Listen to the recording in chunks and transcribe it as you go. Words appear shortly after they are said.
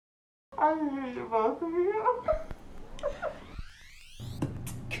I hate both of you.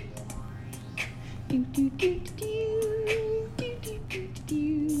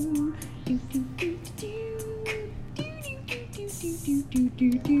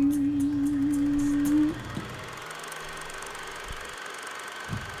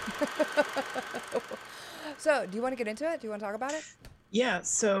 So, do you want to get into it? Do you want to talk about it? Yeah,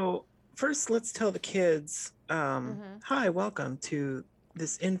 so first let's tell the kids, hi, welcome to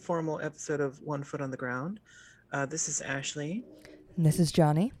this informal episode of One Foot on the Ground. This is Ashley, And this is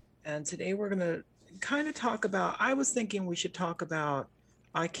Johnny. and today we're going to kind of talk about, I was thinking we should talk about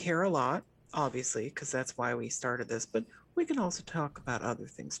I Care a Lot, obviously, because that's why we started this, but we can also talk about other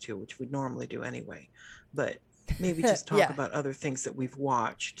things too, which we normally do anyway. But maybe just talk Yeah. about other things that we've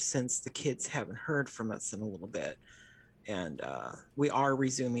watched since the kids haven't heard from us in a little bit. And we are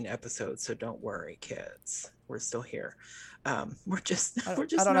resuming episodes, so don't worry, kids. We're still here. We're just I not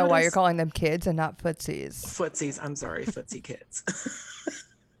don't know why as you're calling them kids and not footsies. footsies. I'm sorry, footsie kids.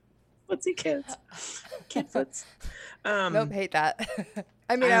 Footsie kids, kid foots. Nope, hate that.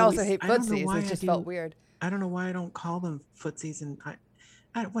 I mean, I also hate footsies. It just felt weird. I don't know why I don't call them footsies, and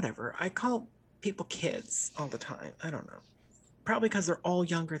I whatever. I call people kids all the time. I don't know. Probably because they're all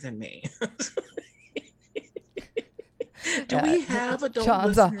younger than me. Do we have adult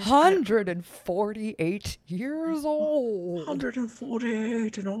John's listeners? 148 years old.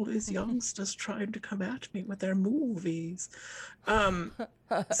 148, and all these youngsters trying to come at me with their movies. And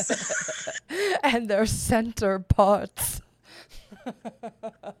their center parts.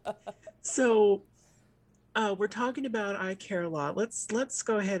 So we're talking about I Care a Lot. Let's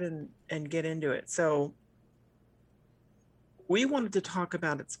go ahead and get into it. So we wanted to talk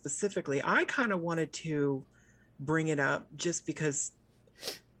about it specifically. I kind of wanted to bring it up just because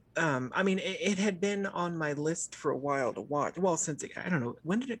I mean it had been on my list for a while to watch. Well, since I don't know,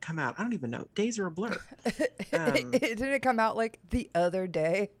 when did it come out? I don't even know. Days are a blur. Didn't it come out like the other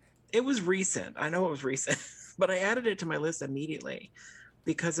day? It was recent. I know it was recent, but I added it to my list immediately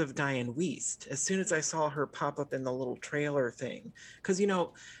because of Diane Wiest. As soon as I saw her pop up in the little trailer thing, because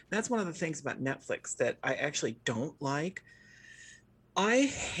that's one of the things about Netflix that I actually don't like. I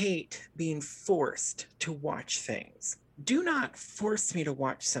hate being forced to watch things. Do not force me to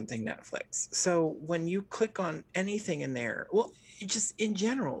watch something, Netflix. So when you click on anything in there, well, just in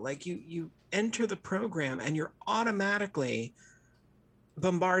general, like you enter the program and you're automatically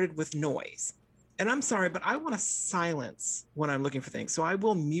bombarded with noise. And I'm sorry, but I want to silence when I'm looking for things. So I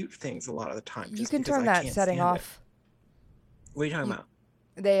will mute things a lot of the time. You can turn that setting off. What are you talking about?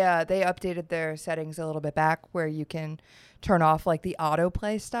 They updated their settings a little bit back where you can turn off like the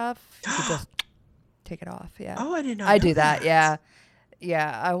autoplay stuff. You can just take it off. Yeah. Oh, I did not. I do that. Yeah.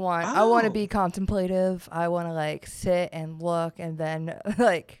 Yeah. I want to be contemplative. I want to like sit and look and then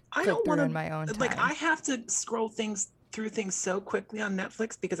like I click don't through want in my own time. Like I have to scroll through things so quickly on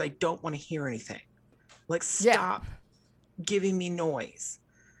Netflix because I don't want to hear anything. Like stop giving me noise.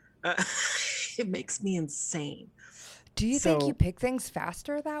 It makes me insane. Do you think you pick things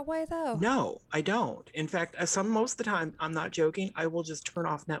faster that way, though? No, I don't. In fact, most of the time, I'm not joking, I will just turn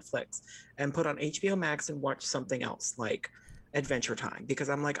off Netflix and put on HBO Max and watch something else like Adventure Time because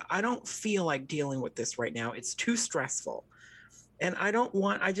I'm like, I don't feel like dealing with this right now. It's too stressful. And I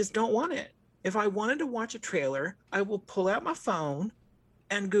just don't want it. If I wanted to watch a trailer, I will pull out my phone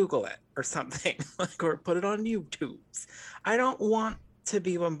and Google it or something, or put it on YouTube. I don't want to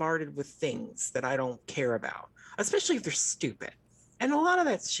be bombarded with things that I don't care about, especially if they're stupid. And a lot of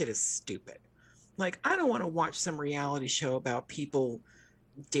that shit is stupid. Like, I don't want to watch some reality show about people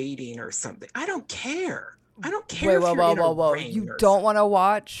dating or something. I don't care. I don't care if you're in a ring. You don't want to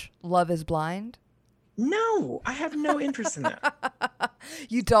watch Love is Blind? No, I have no interest in that.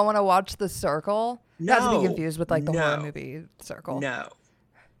 You don't want to watch The Circle? No. Not to be confused with like the horror movie Circle. No.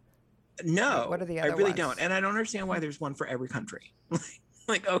 What are the other I really ones? don't. And I don't understand why there's one for every country.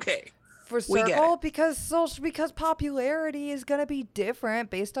 Like, okay. For Circle? Because popularity is going to be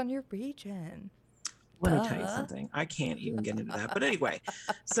different based on your region. Let me tell you something. I can't even get into that. But anyway,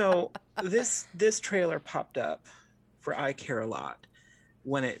 so this trailer popped up for I Care a Lot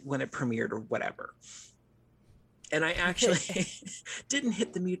when it premiered or whatever. And I actually didn't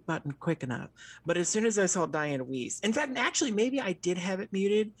hit the mute button quick enough. But as soon as I saw Diane Wiest, in fact, actually, maybe I did have it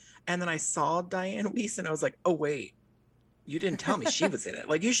muted. And then I saw Diane Wiest and I was like, oh, wait, you didn't tell me she was in it.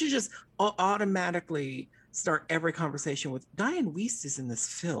 Like, you should just automatically start every conversation with Diane Wiest is in this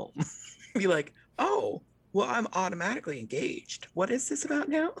film. Be like, oh, well, I'm automatically engaged. What is this about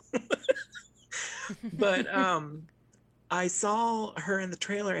now? But I saw her in the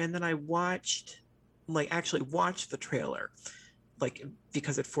trailer and then I watched the trailer like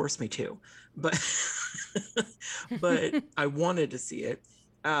because it forced me to, but but I wanted to see it.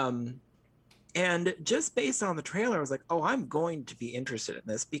 And just based on the trailer, I was like, oh, I'm going to be interested in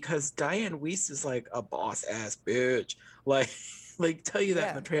this because Diane Weiss is like a boss ass bitch. Like, like tell you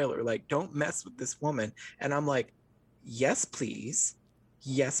that in the trailer, like, don't mess with this woman. And I'm like, yes, please.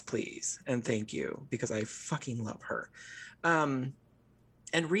 Yes, please. And thank you, because I fucking love her. And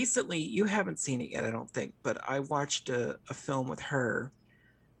recently, you haven't seen it yet, I don't think, but I watched a film with her.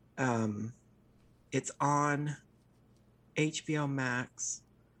 It's on HBO Max.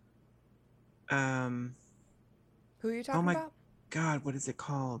 Who are you talking oh my about? God, what is it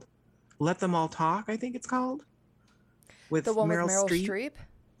called? Let Them All Talk, I think it's called. With The one Meryl with Meryl Streep.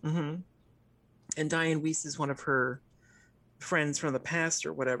 Streep? And Diane Weiss is one of her friends from the past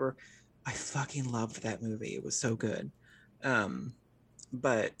or whatever. I fucking loved that movie. It was so good.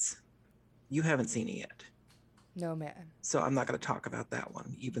 But you haven't seen it yet. No, man. So I'm not going to talk about that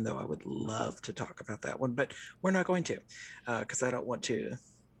one, even though I would love to talk about that one. But we're not going to, because I don't want to,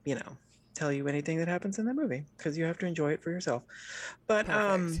 you know, tell you anything that happens in the movie, because you have to enjoy it for yourself. But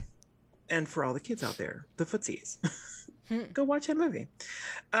Perfect. and for all the kids out there, the footsies, go watch that movie.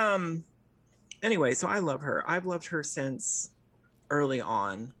 Anyway, so I love her. I've loved her since early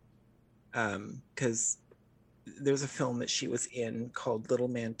on, because there's a film that she was in called Little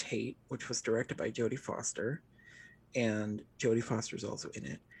Man Tate, which was directed by Jodie Foster, and Jodie Foster's also in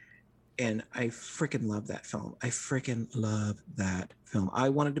it. And I freaking love that film. I freaking love that film. I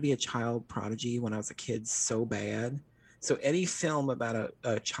wanted to be a child prodigy when I was a kid so bad. So any film about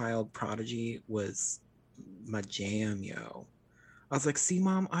a child prodigy was my jam, yo. I was like, see,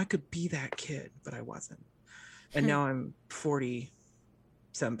 Mom, I could be that kid, but I wasn't. And now I'm 40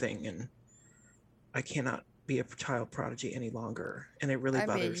 something and I cannot be a child prodigy any longer. And it really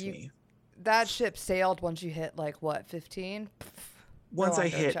bothers me. That ship sailed once you hit, like, what, 15? Once I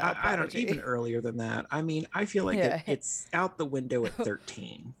hit, I don't, even earlier than that. I mean, I feel like it's out the window at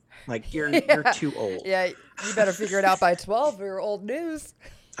 13. Like, you're too old. Yeah, you better figure it out by 12 or you're old news.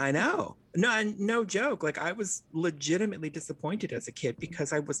 I know. No joke. Like, I was legitimately disappointed as a kid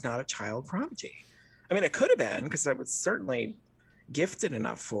because I was not a child prodigy. I mean, I could have been, because I was certainly gifted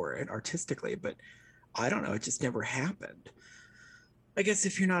enough for it artistically, but I don't know. It just never happened. I guess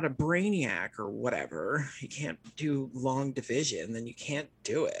if you're not a brainiac or whatever, you can't do long division, then you can't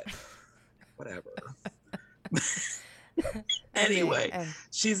do it. Whatever. Anyway,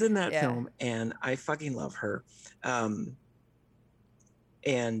 she's in that film and I fucking love her.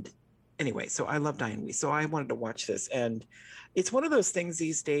 And anyway, so I love Diane Weiss. So I wanted to watch this, and it's one of those things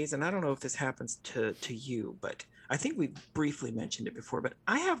these days, and I don't know if this happens to you, but I think we briefly mentioned it before, but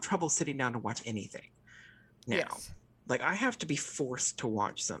I have trouble sitting down to watch anything now. Yes. Like, I have to be forced to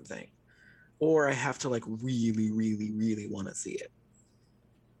watch something, or I have to like really, really, really want to see it.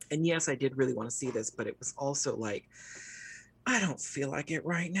 And yes, I did really want to see this, but it was also like, I don't feel like it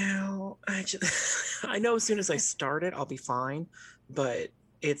right now. I know as soon as I start it, I'll be fine, but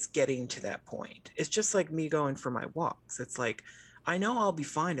it's getting to that point. It's just like me going for my walks. It's like, I know I'll be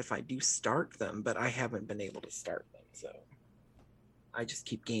fine if I do start them, but I haven't been able to start them. So I just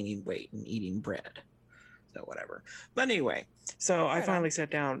keep gaining weight and eating bread. So whatever. But anyway, so I finally sat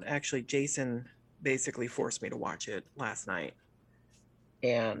down. Actually, Jason basically forced me to watch it last night.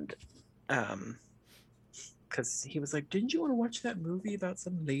 And because he was like, didn't you want to watch that movie about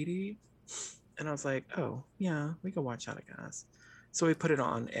some lady? And I was like, oh, yeah, we can watch that, I guess. So we put it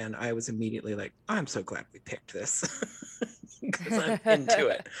on, and I was immediately like, I'm so glad we picked this because I'm into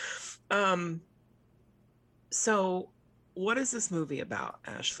it. So what is this movie about,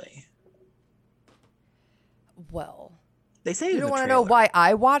 Ashley? Well, they say you don't want to know why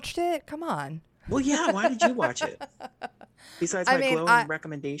I watched it? Come on. Well, yeah, why did you watch it? Besides my glowing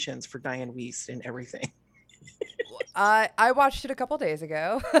recommendations for Diane Weiss and everything. I watched it a couple days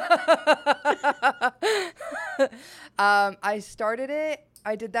ago. I started it.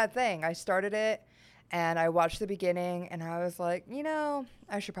 I did that thing. I started it and I watched the beginning and I was like, you know,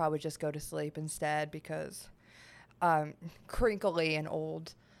 I should probably just go to sleep instead because I'm crinkly and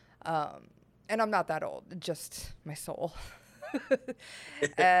old. And I'm not that old, just my soul.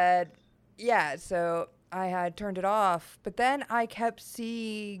 And yeah, so I had turned it off, but then I kept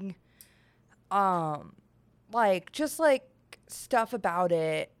seeing like just like stuff about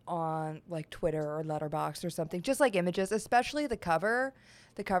it on like Twitter or Letterboxd or something, just like images, especially the cover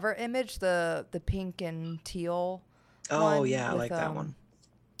image, the pink and teal. Oh yeah, I like that one.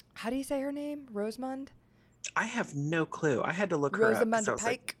 How do you say her name? Rosamund? I have no clue. I had to look her up. Rosamund Pike.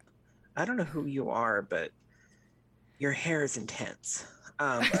 Like, I don't know who you are, but your hair is intense.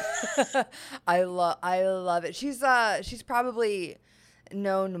 I love it. She's probably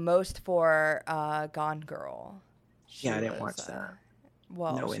known most for Gone Girl. She Yeah, I didn't was, watch that.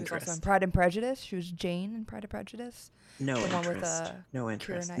 well, No she was also in interest. Pride and Prejudice. She was Jane in Pride and Prejudice. No The one with interest. No Keira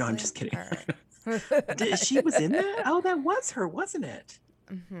interest. No, I'm Knightley. just kidding. All right. She was in Nice. that? Oh, that was her, wasn't it?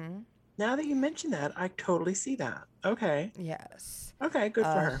 Mm-hmm. Now that you mention that, I totally see that. Okay. Yes. Okay, good for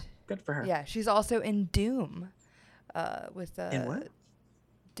Uh, her. Good for her. yeah, she's also in Doom. With In what?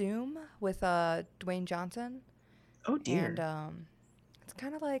 Doom with Dwayne Johnson, Oh and dear. it's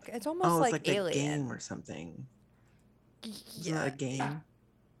kind of like it's almost Oh, it's like like that game Alien. or something. Isn't that a Yeah. game?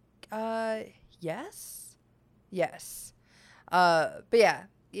 Uh, yes. Yes. But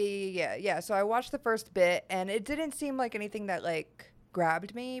yeah. So I watched the first bit, and it didn't seem like anything that like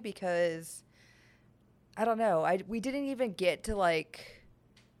grabbed me because I don't know. We didn't even get to like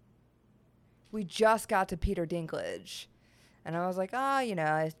we just got to Peter Dinklage, and I was like,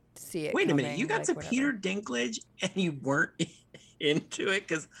 I see it Wait a minute. You coming, got like to whatever. Peter Dinklage and you weren't into it?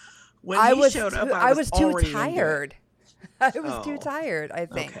 Because when I he was showed up, too, I I was was too already into it. tired. I was too Oh, tired, I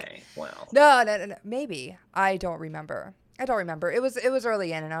think. okay. Well, No. Maybe. I don't remember. It was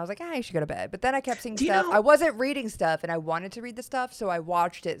early in and I was like, you should go to bed. But then I kept seeing do you stuff. I know? wasn't reading stuff and I wanted to read the stuff, so I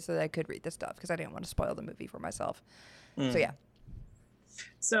watched it so that I could read the stuff because I didn't want to spoil the movie for myself. So Mm. yeah.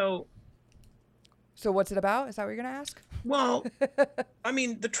 So, So what's it about? Is that what you're gonna ask? well, I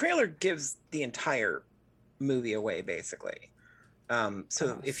mean, the trailer gives the entire movie away, basically.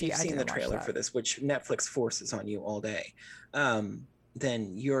 So Oh, if see, you've I seen the didn't watch trailer that. for this, which Netflix forces on you all day,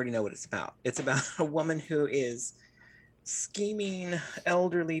 then you already know what it's about. It's about a woman who is scheming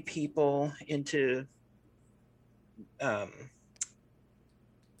elderly people into um,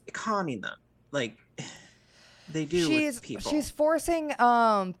 conning them, like they do with She's people. forcing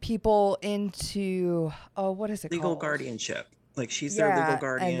people into, oh, what is it Legal called? guardianship. Like she's their legal Yeah, and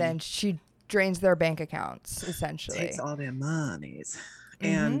guardian, then she drains their bank accounts takes essentially. all their monies,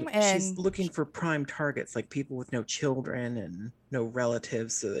 and Mm-hmm. she's looking for prime targets, like people with no children and no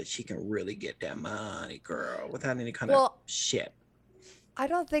relatives, so that she can really get that money, girl, without any kind of Well, shit. I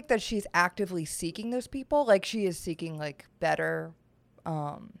don't think that she's actively seeking those people. Like she is seeking like better,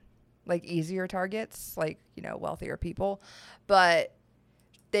 um, like easier targets, like wealthier people, but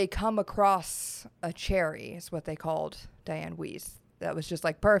they come across a cherry, is what they called Diane Weiss. That was just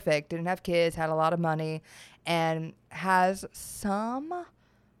like perfect, didn't have kids, had a lot of money, and has some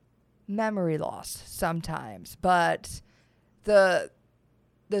memory loss sometimes. But the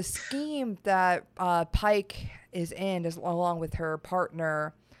the scheme that Pike is in, is along with her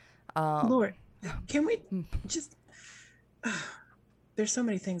partner. Lord, Um, can we just? There's so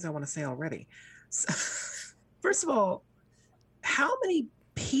many things I want to say already. So, first of all, how many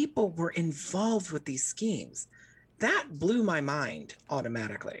people were involved with these schemes? That blew my mind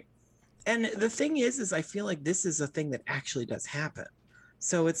automatically. And the thing is I feel like this is a thing that actually does happen.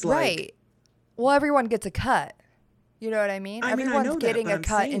 So it's like, right. Well, everyone gets a cut. You know what I mean? I mean, I Everyone's know that, getting but a I'm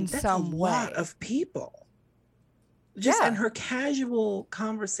cut saying in that's a some lot way. of people. Just and Yeah. her casual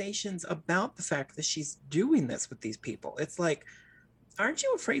conversations about the fact that she's doing this with these people. It's like, aren't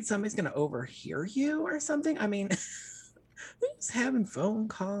you afraid somebody's going to overhear you or something? I mean, we're just having phone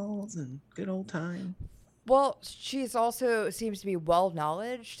calls and good old time. Well, she's also seems to be well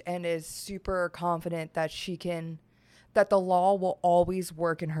knowledged and is super confident that that the law will always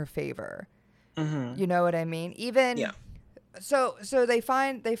work in her favor. Mm-hmm. You know what I mean? Yeah. Even so they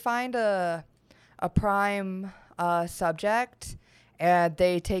find a prime subject, and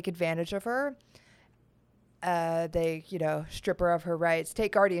they take advantage of her. They strip her of her rights,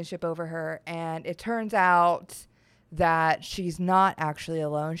 take guardianship over her, and it turns out that she's not actually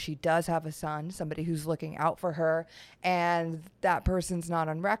alone. She does have a son, somebody who's looking out for her, and that person's not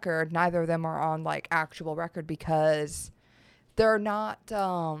on record. Neither of them are on like actual record because they're not.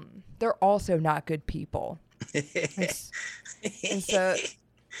 They're also not good people. And, s- and so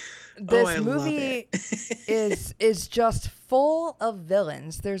Oh, this I love it. movie is just full of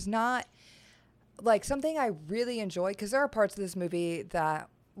villains. There's not like something I really enjoy, because there are parts of this movie that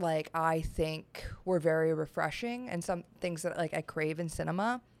like I think were very refreshing, and some things that like I crave in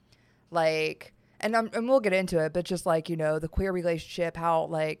cinema, like and we'll get into it, but just like the queer relationship, how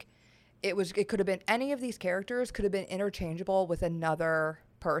like it could have been any of these characters could have been interchangeable with another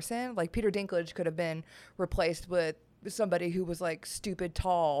person. Like Peter Dinklage could have been replaced with somebody who was like stupid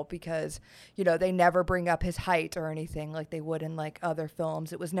tall, because they never bring up his height or anything like they would in like other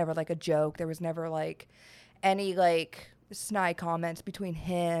films. It was never like a joke. There was never like any like snide comments between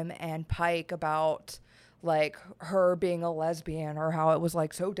him and Pike about like her being a lesbian, or how it was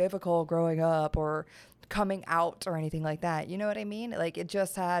like so difficult growing up, or coming out or anything like that. You know what I mean? Like it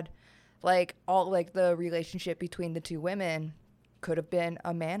just had like all like the relationship between the two women could have been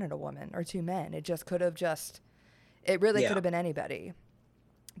a man and a woman or two men. It just could have it really could Yeah. have been anybody.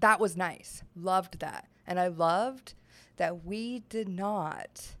 That was nice. Loved that. And I loved that we did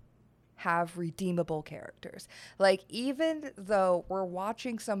not have redeemable characters. Like, even though we're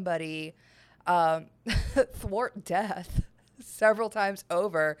watching somebody thwart death several times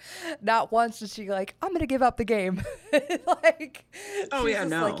over, not once is she like, I'm gonna give up the game. Like, Oh she's yeah, just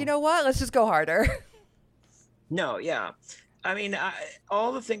no. like, you know what, let's just go harder. No, yeah. I mean,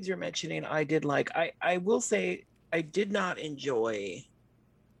 all the things you're mentioning, I did like. I will say, I did not enjoy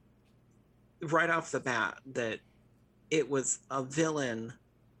right off the bat that it was a villain.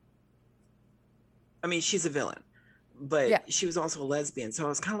 I mean, she's a villain, Yeah. but she was also a lesbian. So I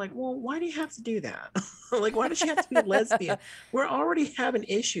was kind of like, well, why do you have to do that? Like, why does she have to be a lesbian? We're already having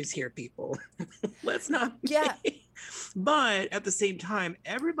issues here, people. Let's not. Yeah. But at the same time,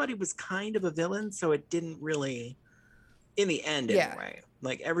 everybody was kind of a villain. So it didn't really, in the end, Yeah. anyway,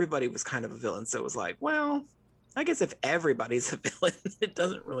 like everybody was kind of a villain. So it was like, well, I guess if everybody's a villain, it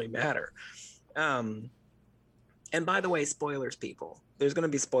doesn't really matter. And by the way, spoilers, people. There's going to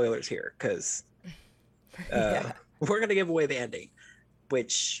be spoilers here because Yeah. we're going to give away the ending,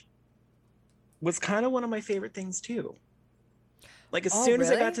 which was kind of one of my favorite things too. Like as Oh, soon as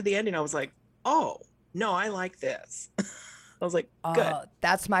I really? got to the ending, I was like, oh, no, I like this. I was like, good. Oh,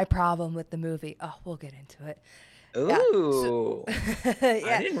 that's my problem with the movie. Oh, we'll get into it. Ooh.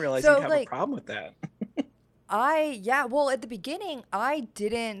 Yeah. I didn't realize So, you'd have like, a problem with that. well, at the beginning, I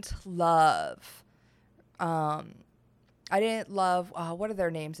didn't love, what are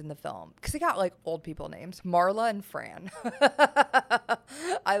their names in the film? Because they got like old people names, Marla and Fran.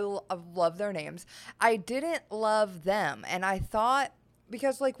 I love their names. I didn't love them. And I thought,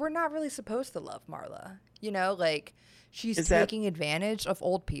 because like, we're not really supposed to love Marla, you know, like she's Is that- taking advantage of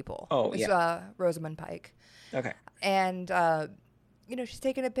old people. Oh, It's, yeah. Rosamund Pike. Okay. And you know, she's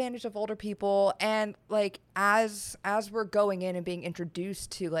taking advantage of older people, and like as we're going in and being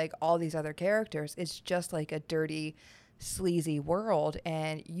introduced to like all these other characters, it's just like a dirty, sleazy world,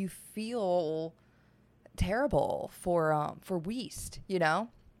 and you feel terrible for Weast, you know.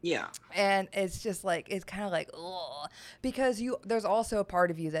 Yeah. And it's just like, it's kind of like, ugh, because there's also a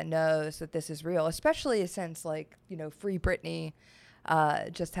part of you that knows that this is real, especially since like, you know, Free Britney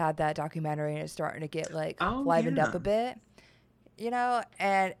just had that documentary and it's starting to get like Oh, livened up yeah. a bit, you know,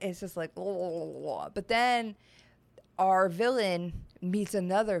 and it's just like, ugh. But then our villain meets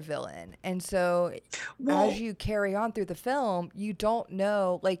another villain. And so Well, as you carry on through the film, you don't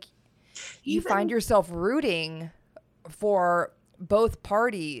know, like, you even- find yourself rooting for both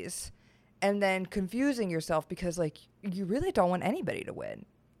parties and then confusing yourself because like you really don't want anybody to win,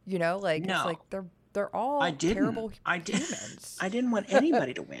 you know, like No. it's like they're all I didn't. terrible I did. humans. I didn't want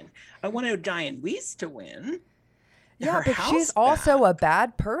anybody to win. I wanted Diane Weiss to win. Yeah, Her but she's house also back. a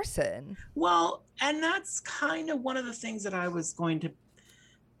bad person. Well, and that's kind of one of the things that I was going to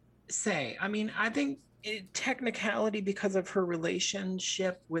say. I mean, I think technicality because of her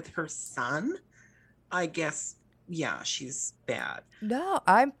relationship with her son, I guess, yeah, she's bad. No,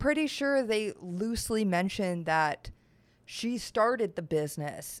 I'm pretty sure they loosely mentioned that she started the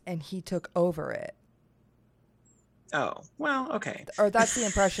business and he took over it. Oh, well, okay. Or that's the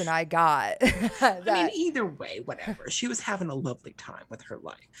impression I got. I mean, either way, whatever. She was having a lovely time with her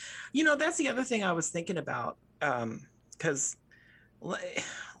life. You know, that's the other thing I was thinking about. Because,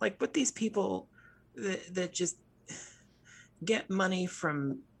 like, with these people that just get money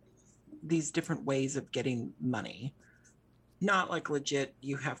from these different ways of getting money, not like legit,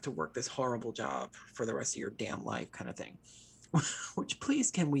 you have to work this horrible job for the rest of your damn life kind of thing. Which, please,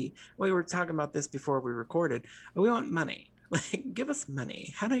 we were talking about this before we recorded. We want money. Like, give us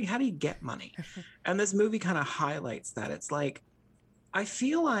money. How do you get money? And this movie kind of highlights that. It's like, I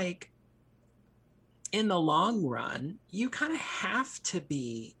feel like in the long run, you kind of have to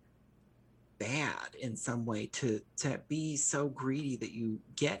be bad in some way to be so greedy that you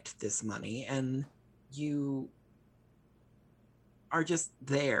get this money and you are just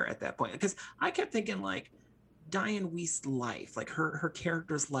there at that point. Because I kept thinking, like, Diane Weist's life, like her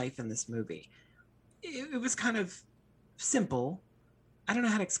character's life in this movie, it was kind of simple. I don't know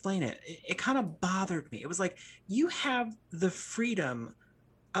how to explain it. It kind of bothered me. It was like, you have the freedom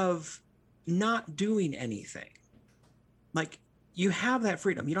of not doing anything. Like, you have that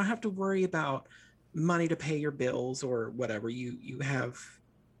freedom. You don't have to worry about money to pay your bills or whatever. You have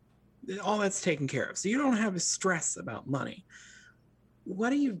all that's taken care of. So you don't have a stress about money.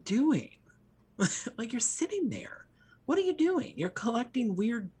 What are you doing? Like, you're sitting there. What are you doing? You're collecting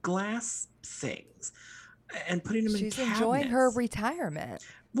weird glass things and putting them in She's cabinets. enjoying her retirement.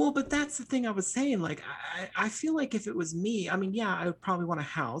 Well, but that's the thing I was saying. Like, I feel like if it was me, I mean, yeah, I would probably want a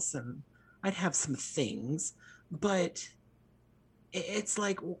house and I'd have some things, but it's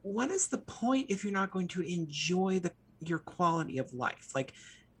like, what is the point if you're not going to enjoy your quality of life? Like,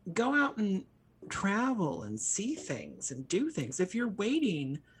 go out and travel and see things and do things. If you're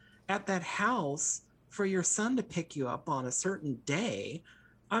waiting at that house for your son to pick you up on a certain day,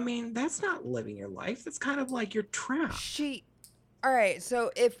 I mean, that's not living your life. It's kind of like you're trapped. She, all right,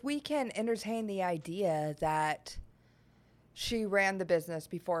 so if we can entertain the idea that she ran the business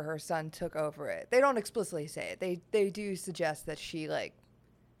before her son took over it. They don't explicitly say it. They do suggest that she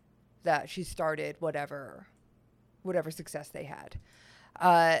started whatever success they had.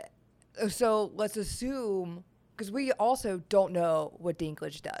 Uh, so let's assume, because we also don't know what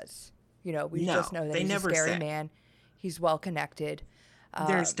Dinklage does. You know, we No, just know that they he's a never scary say. man. He's well connected.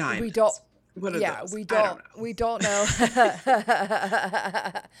 There's We don't. diamonds. What are Yeah, those? we I don't don't. know. We don't know.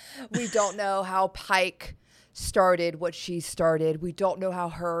 We don't know how Pike started what she started. We don't know how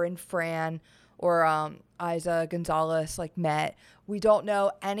her and Fran or Isa Gonzalez like met. We don't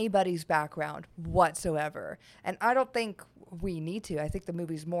know anybody's background whatsoever, and I don't think we need to. I think the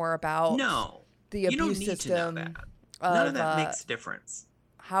movie's more about No, the you don't abuse need to know system that. None of of that makes a difference.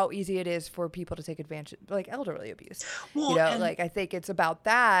 how easy it is for people to take advantage, like elderly abuse. You Well, know, and like I think it's about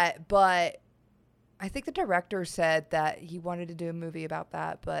that, but I think the director said that he wanted to do a movie about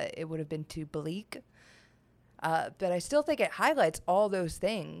that, but it would have been too bleak. But I still think it highlights all those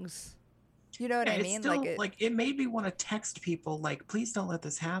things. You know what yeah, I it's mean? Like still it. like it made me want to text people like, please don't let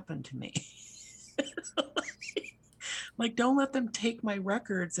this happen to me. Like, don't let them take my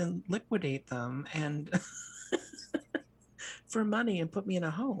records and liquidate them and for money and put me in a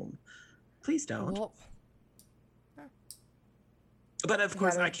home. Please don't. Well, But of you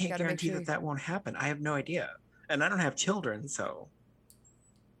course, I gotta can't gotta make guarantee sure. that that won't happen. I have no idea, and I don't have children, so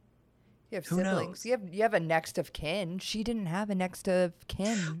You have who siblings. knows? You have a next of kin. She didn't have a next of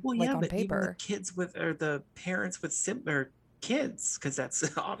kin Well, like yeah, on but even the paper. kids with or the parents with or kids, because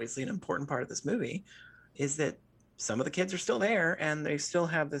that's obviously an important part of this movie, is that some of the kids are still there and they still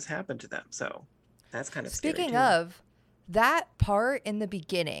have this happen to them. So that's kind of scary Speaking too. of that part in the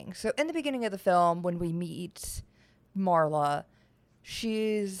beginning, so in the beginning of the film, when we meet Marla,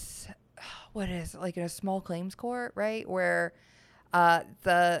 she's what is it, like in a small claims court, right? Where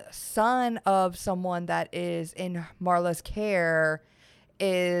the son of someone that is in Marla's care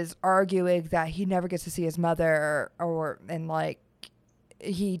is arguing that he never gets to see his mother and like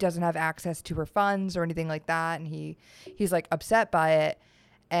he doesn't have access to her funds or anything like that, and he's like upset by it.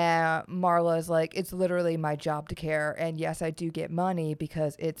 And Marla's like, it's literally my job to care, and yes, I do get money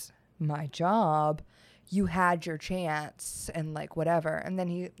because it's my job. You had your chance and like whatever. And then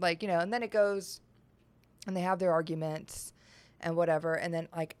he like, and then it goes and they have their arguments and whatever. And then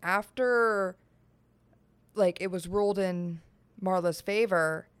like after like it was ruled in Marla's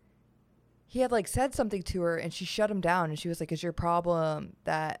favor, he had like said something to her and she shut him down and she was like, is your problem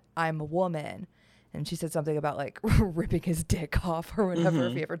that I'm a woman? And she said something about like ripping his dick off or whatever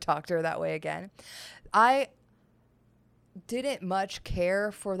if he ever talked to her that way again. I didn't much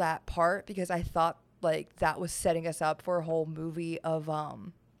care for that part because I thought like that was setting us up for a whole movie of I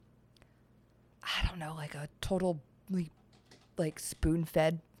don't know, like a total like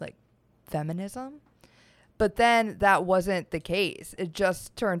spoon-fed like feminism. But then that wasn't the case. It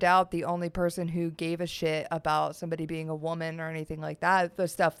just turned out the only person who gave a shit about somebody being a woman or anything like that, the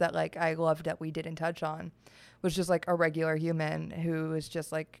stuff that like I loved that we didn't touch on, was just like a regular human who was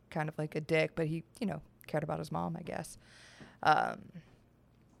just like kind of like a dick, but he, cared about his mom, I guess.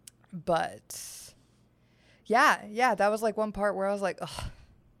 But yeah, that was like one part where I was like, ugh,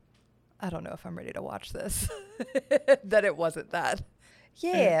 I don't know if I'm ready to watch this. That it wasn't that.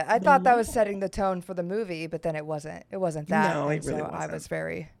 Yeah, I thought that was setting the tone for the movie, but then it wasn't. It wasn't that. No, And it really so wasn't.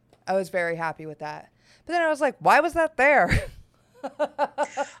 I was very happy with that. But then I was like, why was that there?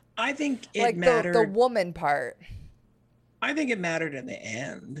 I think it Like mattered. the woman part. I think it mattered in the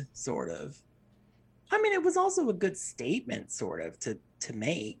end, sort of. I mean, it was also a good statement, sort of, to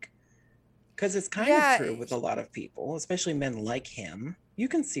make, because it's kind of true with a lot of people, especially men like him. You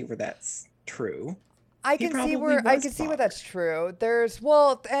can see where that's true. I can see where that's true.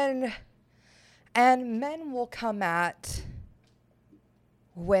 And men will come at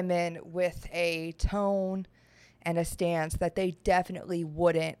women with a tone and a stance that they definitely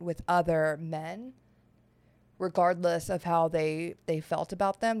wouldn't with other men, regardless of how they felt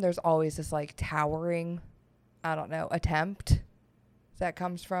about them. There's always this like towering, I don't know, attempt that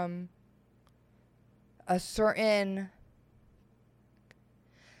comes from a certain,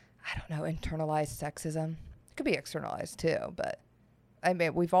 I don't know, internalized sexism. It could be externalized too, but I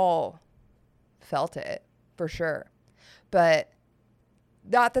mean, we've all felt it for sure. But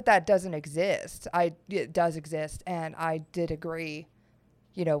not that that doesn't exist. It does exist, and I did agree,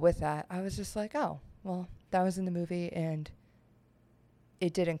 with that. I was just like, oh, well, that was in the movie, and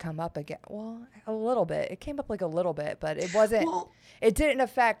it didn't come up again. Well, a little bit. It came up like a little bit, but it wasn't. Well, it didn't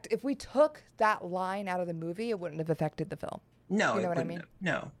affect. If we took that line out of the movie, it wouldn't have affected the film. no, You it know what I wouldn't. mean?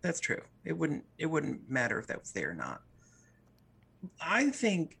 No, that's true. It wouldn't matter if that was there or not. I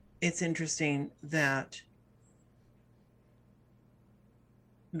think it's interesting that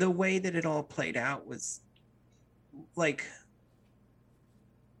the way that it all played out was like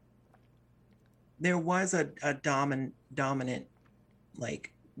there was a dominant,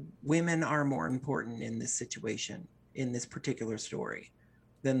 like, women are more important in this situation, in this particular story,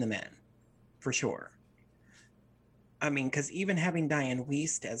 than the men, for sure. I mean, because even having Diane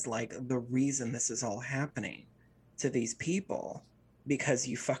Wiest as like the reason this is all happening to these people because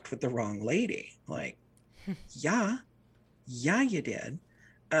you fucked with the wrong lady, like, yeah, you did.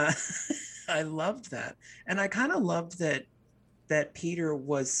 uh, I loved that. And I kind of loved that Peter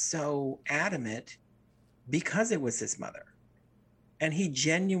was so adamant because it was his mother, and he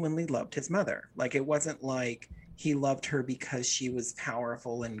genuinely loved his mother. Like, it wasn't like he loved her because she was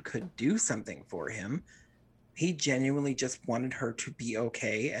powerful and could do something for him. He genuinely just wanted her to be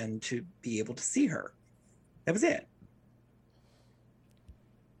okay and to be able to see her. That was it.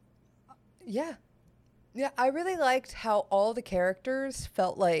 Yeah. Yeah, I really liked how all the characters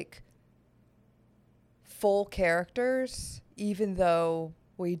felt like full characters, even though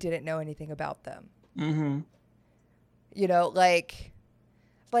we didn't know anything about them. Mm-hmm.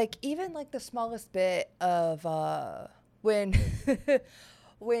 Like even like the smallest bit of when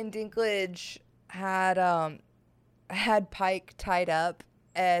when Dinklage had Pike tied up,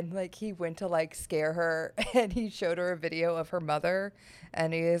 and like he went to like scare her, and he showed her a video of her mother,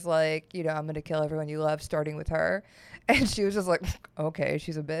 and he is like, I'm gonna kill everyone you love, starting with her. And she was just like, okay,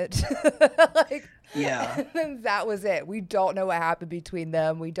 she's a bitch. Like, Yeah. and that was it. We don't know what happened between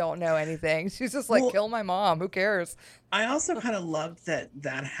them. We don't know anything. She's just like, Well, kill my mom. Who cares? I also kind of loved that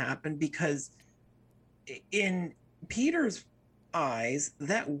happened because in Peter's eyes,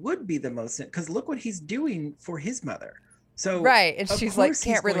 that would be the most, because look what he's doing for his mother. So Right. And of she's like, course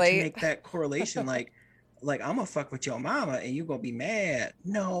he's can't going to relate. make that correlation, like I'm gonna fuck with your mama and you gonna be mad.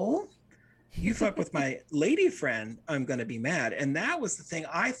 No, you fuck with my lady friend, I'm gonna be mad. And that was the thing.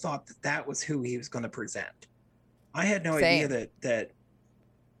 I thought that was who he was going to present. I had no Same. idea that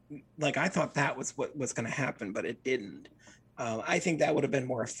like, I thought that was what was going to happen, but it didn't. I think that would have been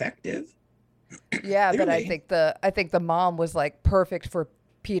more effective. Yeah, but I Clearly. think the mom was like perfect for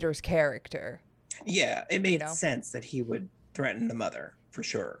Peter's character. Yeah, it made know? sense that he would threaten the mother for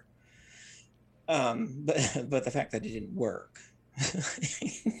sure. But the fact that it didn't work.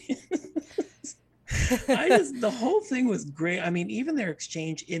 The whole thing was great. I mean, even their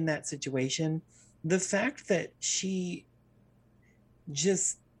exchange in that situation, the fact that she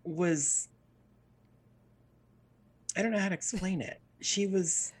just was, I don't know how to explain it. She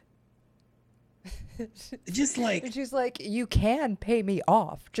was just like, And she's like, you can pay me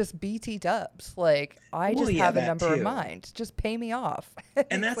off. Just BT dubs. Like, I well, just yeah, have a that number in too. mind. Just pay me off. And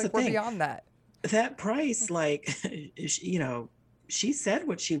It's that's the like, we're thing. beyond that. That price, like, she said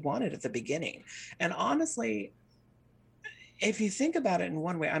what she wanted at the beginning. And honestly, if you think about it in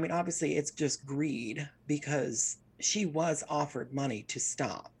one way, I mean, obviously it's just greed, because she was offered money to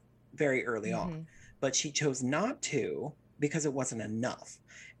stop very early on, but she chose not to because it wasn't enough.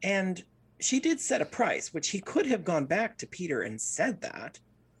 And she did set a price, which he could have gone back to Peter and said that.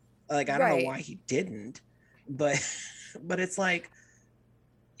 Like, I don't know Right. why he didn't, but but it's like,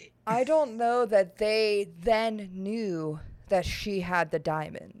 I don't know that they then knew that she had the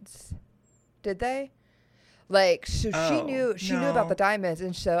diamonds. Did they? Like, so she knew about the no. diamonds,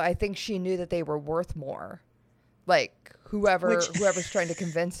 and so I think she knew that they were worth more. Like, Which whoever's trying to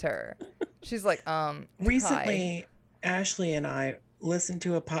convince her. She's like, hi. recently, Ashley and I listened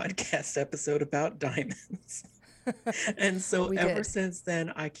to a podcast episode about diamonds. And so We ever did. since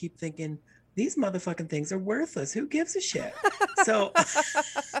then, I keep thinking, these motherfucking things are worthless. Who gives a shit? So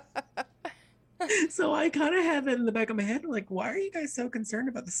so I kind of have it in the back of my head, like, why are you guys so concerned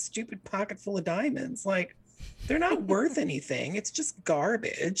about the stupid pocket full of diamonds? Like, they're not worth anything. It's just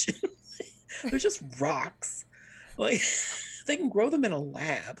garbage. They're just rocks. Like, they can grow them in a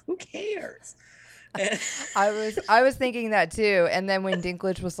lab. Who cares? And I was thinking that too. And then when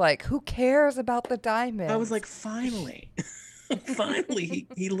Dinklage was like, who cares about the diamonds? I was like, finally. Finally,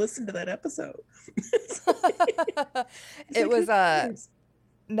 he listened to that episode. It was who cares?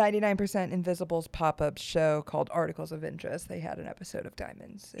 99% Invisible's pop-up show called Articles of Interest. They had an episode of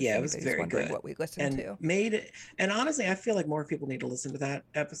Diamonds. If Yeah, it was anybody's very wondering good. what we listened And to. made it, and honestly, I feel like more people need to listen to that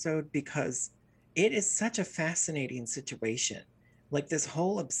episode because it is such a fascinating situation. Like this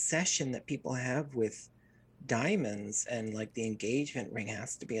whole obsession that people have with diamonds and like the engagement ring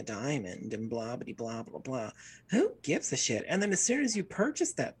has to be a diamond and blah blah blah blah blah. Who gives a shit? And then as soon as you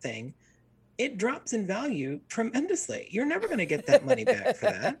purchase that thing, it drops in value tremendously. You're never going to get that money back for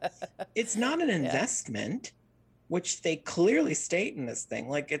that. It's not an investment, which they clearly state in this thing.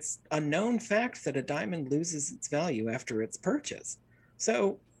 Like it's a known fact that a diamond loses its value after its purchase.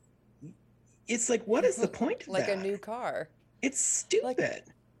 So it's like, what is the point of like that? a new car. It's stupid.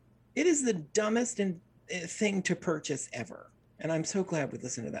 It is the dumbest thing to purchase ever. And I'm so glad we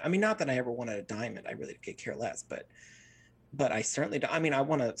listened to that. I mean, not that I ever wanted a diamond. I really could care less, but I certainly don't. I mean, I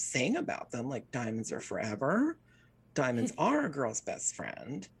want to sing about them like diamonds are forever. Diamonds are a girl's best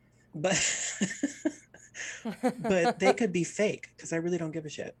friend, but but they could be fake because I really don't give a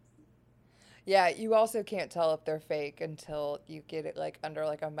shit. Yeah, you also can't tell if they're fake until you get it like under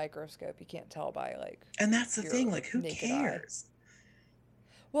like a microscope. You can't tell by like. And that's the your thing. Like, who naked eye. cares?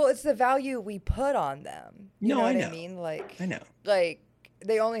 Well, it's the value we put on them. You know what I mean? Like, I know. Like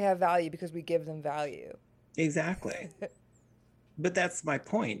they only have value because we give them value. Exactly. But that's my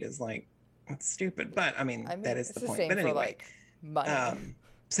point. Is like, it's stupid. But I mean that is the point. Same But anyway, for, like, money.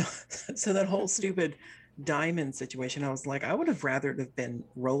 So that whole stupid diamond situation, I was like, I would have rather it have been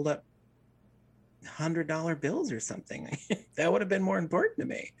rolled up $100 bills or something. That would have been more important to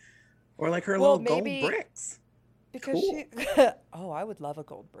me. Or like her little gold bricks. Because she I would love a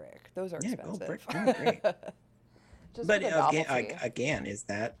gold brick. Those are expensive. Gold brick. Oh, great. But again, is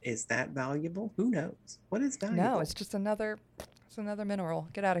that valuable? Who knows? What is valuable? No, it's just another mineral.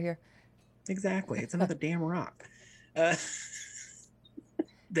 Get out of here. Exactly. It's another damn rock that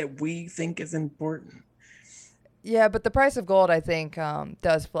we think is important. Yeah, but the price of gold, I think,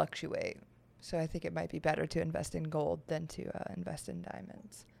 does fluctuate. So I think it might be better to invest in gold than to invest in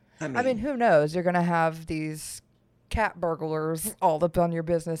diamonds. I mean, who knows? You're going to have these cat burglars all up on your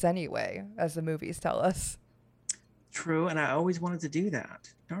business anyway, as the movies tell us. True, and I always wanted to do that.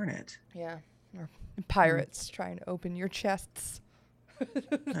 Darn it. Yeah. Or pirates trying to open your chests. Oh,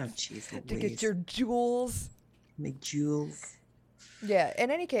 jeez Louise. To get your jewels. Make jewels. Yeah, in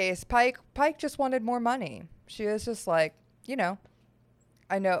any case, Pike just wanted more money. She was just like,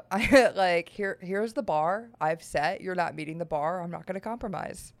 I know, like, here's the bar I've set. You're not meeting the bar. I'm not going to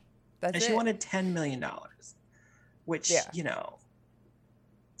compromise. That's and it. She wanted $10 million, which,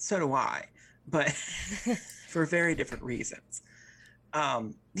 so do I, but for very different reasons.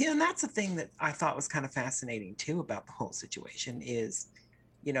 And that's the thing that I thought was kind of fascinating too about the whole situation is,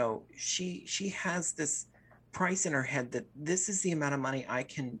 she has this price in her head that this is the amount of money I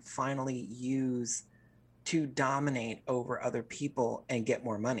can finally use to dominate over other people and get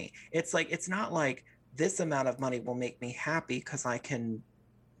more money. It's like, it's not like this amount of money will make me happy because I can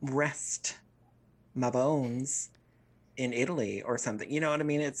rest my bones in Italy or something. You know what I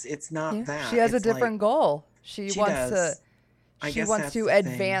mean? It's not that. She has a different goal. She wants to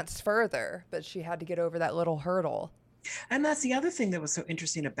advance further, but she had to get over that little hurdle. And that's the other thing that was so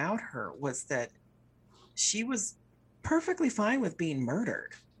interesting about her was that she was perfectly fine with being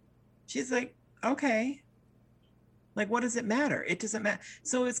murdered. She's like, okay, like, what does it matter? It doesn't matter.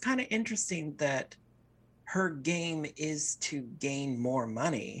 So it's kind of interesting that her game is to gain more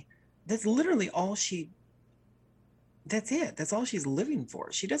money. That's literally all that's it. That's all she's living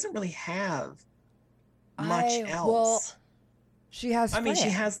for. She doesn't really have much else. Well, she has she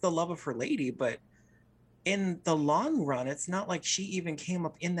has the love of her lady, but in the long run, it's not like she even came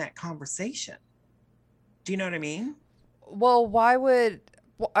up in that conversation. Do you know what I mean? Well, why would...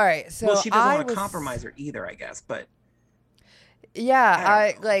 Well, all right, so she doesn't want to compromise her either, I guess, but...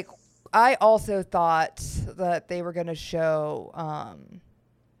 Yeah, I also thought that they were going to show...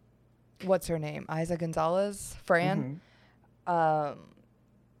 what's her name? Isa Gonzalez? Fran? Mm-hmm.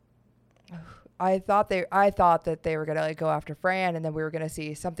 I thought that they were going to go after Fran, and then we were going to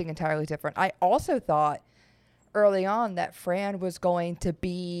see something entirely different. I also thought early on that Fran was going to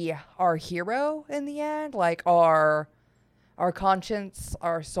be our hero in the end, like our conscience,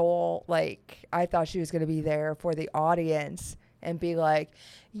 our soul. Like, I thought she was going to be there for the audience and be like,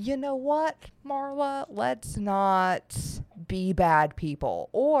 you know what, Marla, let's not be bad people.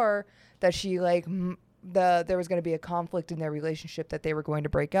 Or that she there was going to be a conflict in their relationship, that they were going to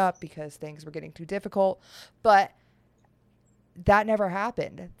break up because things were getting too difficult. But that never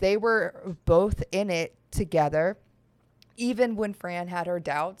happened. They were both in it together. Even when Fran had her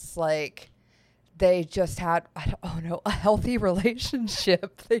doubts, like, they just had, I don't know, a healthy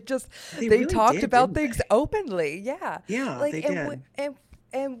relationship. They They really talked did, about didn't things they? openly. Yeah. Yeah, Like, they did.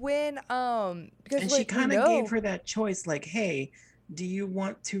 and when, because And she like we kind of gave know, her that choice, like, hey, do you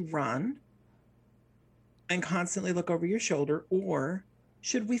want to run and constantly look over your shoulder, or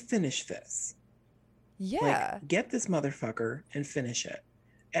should we finish this? Like, yeah, get this motherfucker and finish it.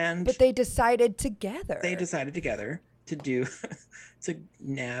 And but they decided they together. decided together to do to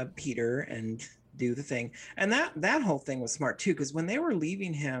nab Peter and do the thing. And that whole thing was smart too, because when they were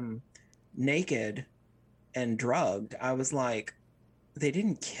leaving him naked and drugged, I was like, they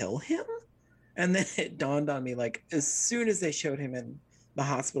didn't kill him? And then it dawned on me, like, as soon as they showed him in the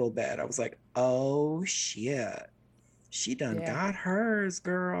hospital bed, I was like, oh shit. She done Yeah. got hers,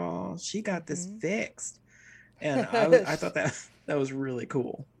 girl. She got this Hmm. fixed. And I thought that was really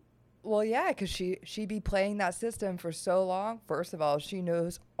cool. Well, yeah, because she be playing that system for so long. First of all, she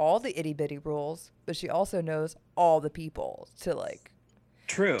knows all the itty bitty rules, but she also knows all the people to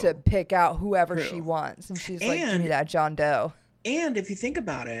True. pick out whoever she True. wants, and she's like, "Give me And that John Doe." and if you think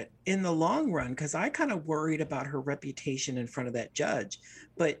about it, in the long run, because I kind of worried about her reputation in front of that judge,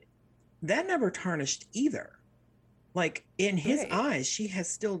 but that never tarnished either. Like in his Right, eyes, she has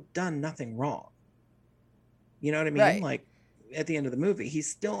still done nothing wrong. You know what I mean? right. Like at the end of the movie, he's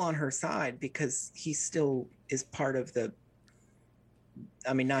still on her side because he still is part of the.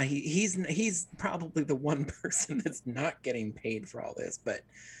 I mean, not he's probably the one person that's not getting paid for all this, but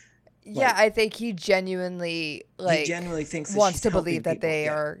Yeah, like I think he genuinely he like genuinely thinks that wants she's to helping believe that people. they Yeah,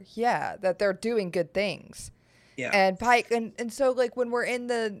 are, yeah, that they're doing good things. yeah. And Pike, and so like when we're in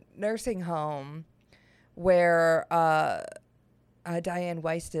the nursing home where Diane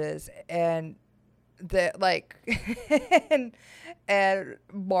Weist is, and the like and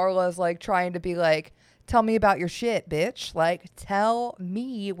Marla's like trying to be like, tell me about your shit, bitch. Like, tell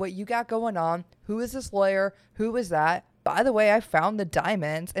me what you got going on. Who is this lawyer? Who is that? By the way, I found the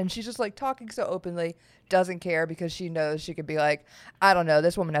diamonds. And she's just like talking so openly, doesn't care because she knows she could be like, I don't know,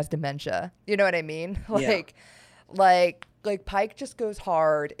 this woman has dementia. You know what I mean? Yeah. Like Pike just goes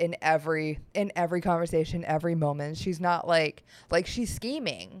hard in every conversation, every moment. She's not like she's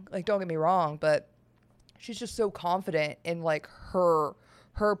scheming. Like, don't get me wrong, but she's just so confident in like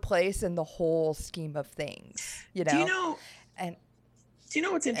her place in the whole scheme of things, you Do you know? know? And, Do you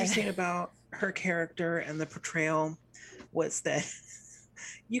know what's and interesting about her character and the portrayal was that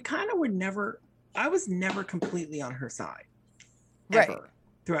you kind of were never. I was never completely on her side, right. ever,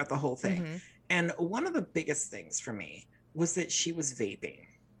 throughout the whole thing. Hmm. And one of the biggest things for me was that she was vaping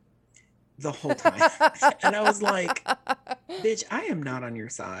the whole time. And I was like, bitch, I am not on your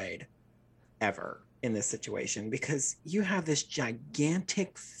side ever in this situation because you have this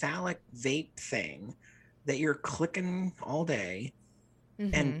gigantic phallic vape thing that you're clicking all day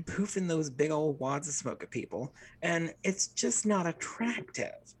and Hmm. poofing those big old wads of smoke at people. And it's just not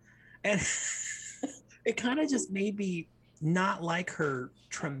attractive. And it kind of just made me not like her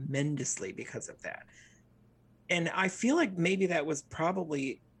tremendously because of that. And I feel like maybe that was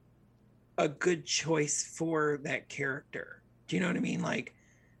probably a good choice for that character. Do you know what I mean? Like,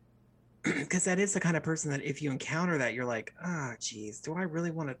 because that is the kind of person that if you encounter that, you're like, ah, geez, do I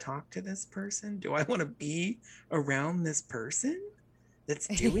really want to talk to this person? Do I want to be around this person that's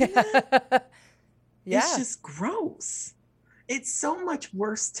doing that? Yeah. It's Yeah. just gross. It's so much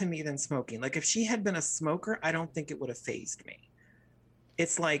worse to me than smoking. Like, if she had been a smoker, I don't think it would have phased me.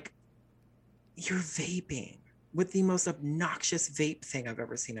 It's like, you're vaping with the most obnoxious vape thing I've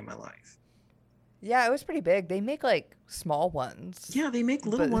ever seen in my life. Yeah, it was pretty big. They make like small ones, Yeah, they make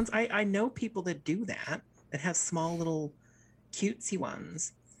little but ones. I know people that do that, that have small little cutesy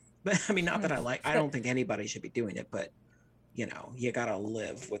ones. But I mean, not that I don't think anybody should be doing it, but you know, you gotta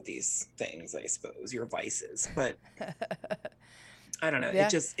live with these things, I suppose, your vices. But I don't know. It yeah,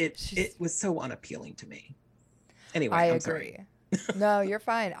 just it she's. was so unappealing to me. Anyway, I I'm sorry. agree. No, you're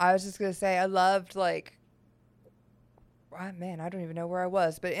fine. I was just gonna say I loved like, man, I don't even know where I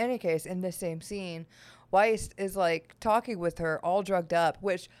was, but in any case, in the same scene, Weist is like talking with her, all drugged up.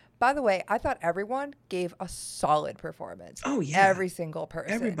 Which, by the way, I thought everyone gave a solid performance. Oh yeah, Every single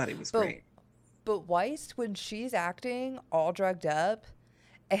person, everybody was but great. Weist, when she's acting all drugged up,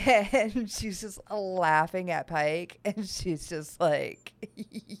 and she's just laughing at Pike, and she's just like,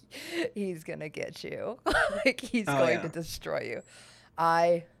 he's gonna get you. Like, he's Oh going to yeah, destroy you.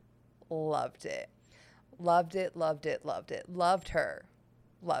 I loved it. Loved it, loved it, loved it. Loved her.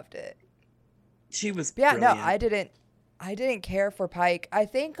 Loved it. she was But yeah, no, brilliant. I didn't care for Pike. I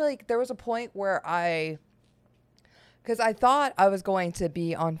think like there was a point where because I thought I was going to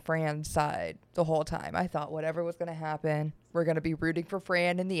be on Fran's side the whole time. I thought whatever was going to happen, we're going to be rooting for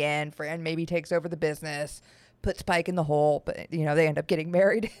Fran in the end. Fran maybe takes over the business, puts Pike in the hole, but you know, they end up getting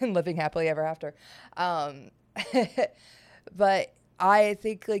married and living happily ever after. But I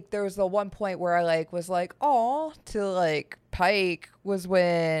think like there was the one point where I like was like, oh, to like Pike was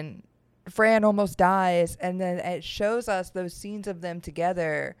when Fran almost dies, and then it shows us those scenes of them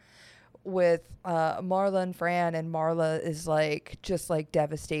together with Marla and Fran, and Marla is like just like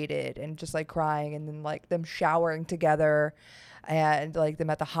devastated and just like crying, and then like them showering together and like them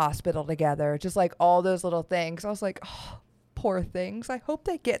at the hospital together, just like all those little things. I was like, oh, poor things. I hope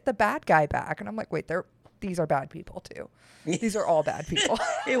they get the bad guy back. And I'm like, wait, these are bad people too. These are all bad people.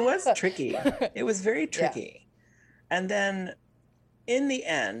 It was tricky. It was very tricky. Yeah. And then in the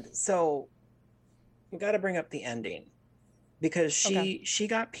end, so we got to bring up the ending, because she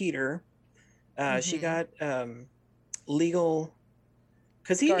got Peter. She got legal,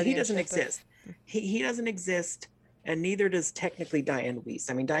 because he doesn't exist. He doesn't exist, and neither does technically Diane Weiss.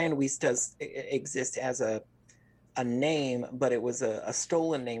 I mean, Diane Weiss does exist as a name, but it was a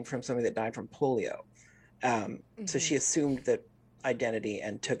stolen name from somebody that died from polio. So she assumed that identity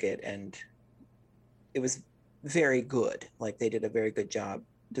and took it, and it was very good. Like, they did a very good job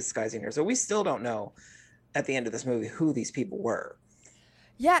disguising her. So we still don't know at the end of this movie who these people were.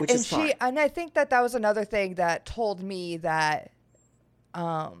 Yeah, and I think that was another thing that told me that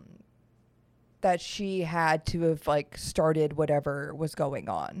that she had to have like started whatever was going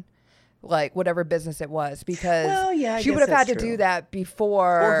on, like whatever business it was, because she would have had to do that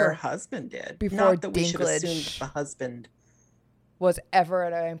before, or her husband did. Before Not that Dinklage we should assume that the husband was ever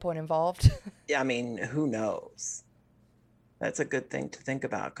at any point involved. Yeah, I mean, who knows? That's a good thing to think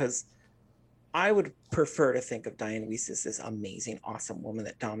about, because I would prefer to think of Diane Weiss as this amazing, awesome woman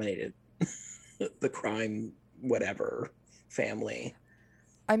that dominated the crime, whatever, family.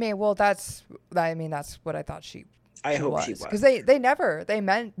 I mean, well, that's what I thought she hope was. she was. Because they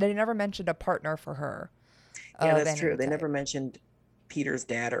never mentioned a partner for her. Yeah, that's true. They never mentioned Peter's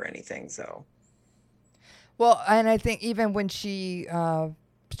dad or anything, so. Well, and I think even when she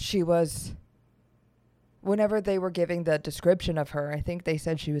was, whenever they were giving the description of her, I think they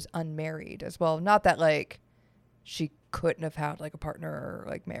said she was unmarried as well. Not that like she couldn't have had like a partner or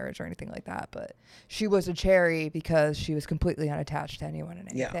like marriage or anything like that, but she was a cherry because she was completely unattached to anyone and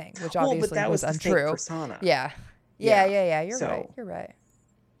anything, which obviously was untrue. Persona. Yeah. You're right.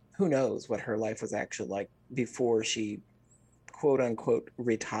 Who knows what her life was actually like before she, quote unquote,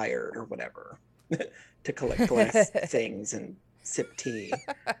 retired or whatever, to collect glass things and sip tea.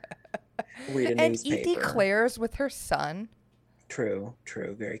 Read a newspaper. And eat eclairs with her son. True.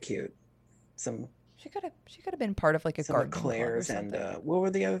 Very cute. She could have been part of like a garden club or something. And what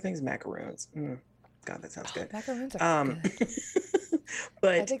were the other things? Macaroons. God, that sounds good. Macaroons are good.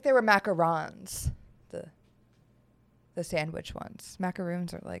 But I think they were macarons, the sandwich ones.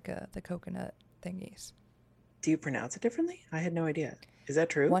 Macaroons are like the coconut thingies. Do you pronounce it differently? I had no idea. Is that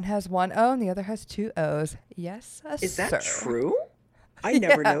true? One has one O and the other has two O's. Yes, Is sir. that true? I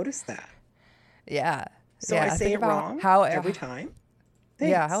never noticed that. Yeah. So I say it wrong every time?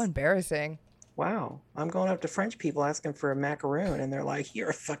 Thanks. Yeah, how embarrassing. Wow. I'm going up to French people asking for a macaroon, and they're like, you're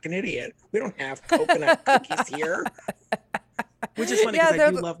a fucking idiot. We don't have coconut cookies here. Which is funny because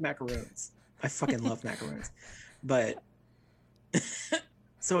I do love macaroons. I fucking love macaroons. But,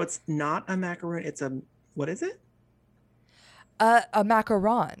 so it's not a macaroon. It's what is it? A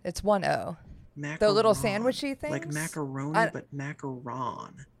macaron. It's one O. Macaron. The little sandwichy things? Like macaroni, but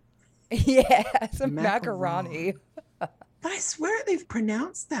macaron. Yeah, it's a macaroni. But I swear they've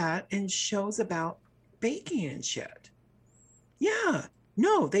pronounced that in shows about baking and shit. Yeah.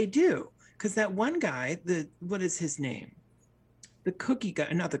 No, they do. Because that one guy, what is his name? The cookie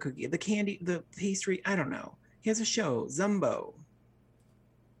guy, not the cookie, the candy, the pastry, I don't know. He has a show, Zumbo.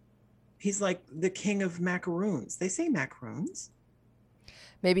 He's like the king of macaroons. They say macaroons.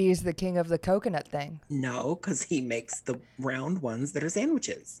 Maybe he's the king of the coconut thing. No, because he makes the round ones that are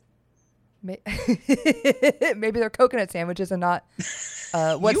sandwiches. Maybe they're coconut sandwiches and not.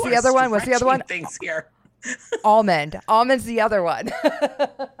 What's the other one? What's the other one? Things here. Almond. Almond's the other one.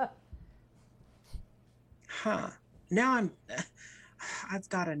 Huh. Now I've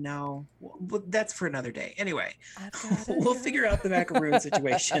got to know. Well, that's for another day. Anyway, we'll figure out the macaroon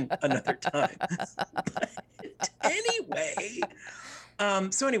situation another time. But anyway.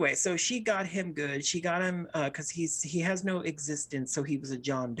 So she got him good. She got him because he has no existence. So he was a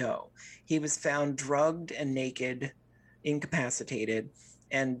John Doe. He was found drugged and naked, incapacitated.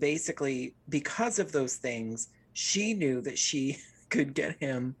 And basically, because of those things, she knew that she could get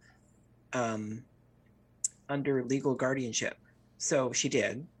him under legal guardianship. So she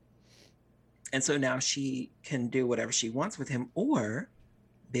did. And so now she can do whatever she wants with him, or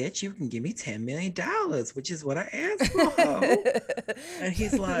bitch, you can give me $10 million, which is what I asked for. Ho. And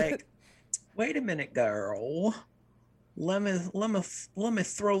he's like, wait a minute, girl. Let me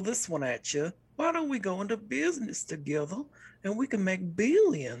throw this one at you. Why don't we go into business together and we can make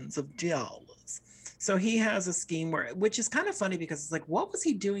billions of dollars? So he has a scheme which is kind of funny because it's like, what was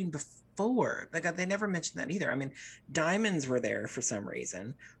he doing before? Like they never mentioned that either. I mean, diamonds were there for some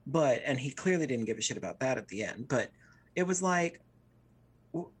reason, and he clearly didn't give a shit about that at the end. But it was like,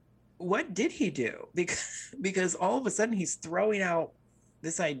 what did he do? Because all of a sudden he's throwing out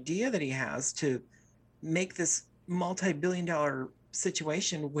this idea that he has to make this multi-billion-dollar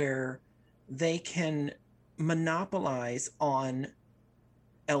situation where they can monopolize on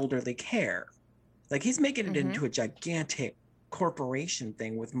elderly care. Like he's making it into a gigantic corporation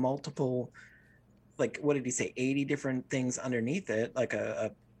thing with multiple, like, what did he say, 80 different things underneath it, like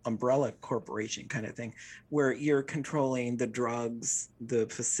a umbrella corporation kind of thing, where you're controlling the drugs, the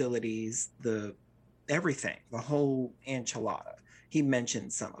facilities, the everything, the whole enchilada. He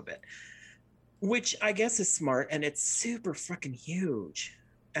mentioned some of it, which I guess is smart, and it's super fucking huge.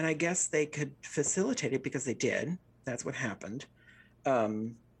 And I guess they could facilitate it because they did. That's what happened.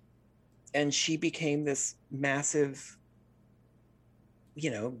 And she became this massive,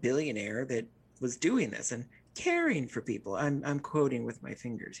 billionaire that was doing this and caring for people. I'm quoting with my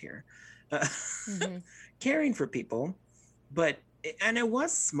fingers here. Caring for people, and it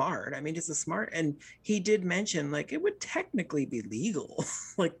was smart. I mean, it's a smart, and he did mention like it would technically be legal,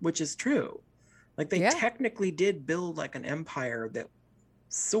 like, which is true. Like they technically did build like an empire that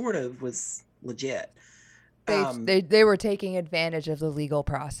sort of was legit. They were taking advantage of the legal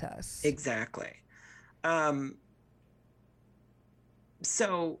process. Exactly.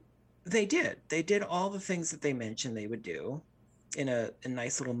 So they did all the things that they mentioned they would do in a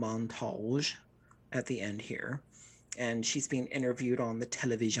nice little montage at the end here. And she's being interviewed on the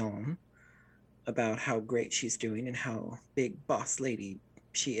television about how great she's doing and how big boss lady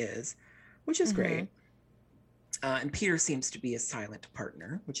she is, which is great. And Peter seems to be a silent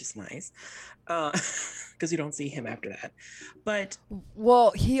partner, which is nice, because you don't see him after that. But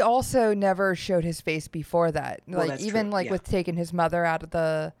he also never showed his face before that. Like even true. With taking his mother out of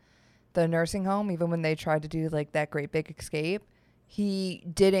the nursing home, even when they tried to do like that great big escape, he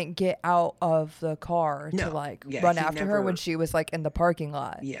didn't get out of the car to run after her when she was like in the parking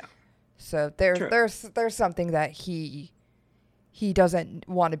lot. Yeah. So there's something that he doesn't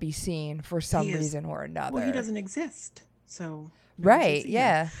want to be seen for some reason or another. Well, he doesn't exist. So right,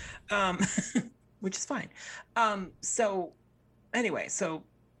 yeah. Which is fine. So anyway, so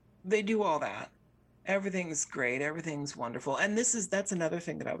they do all that. Everything's great. Everything's wonderful. And that's another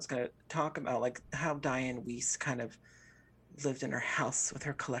thing that I was going to talk about, like how Diane Weiss kind of lived in her house with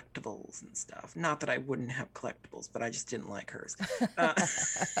her collectibles and stuff. Not that I wouldn't have collectibles, but I just didn't like hers. I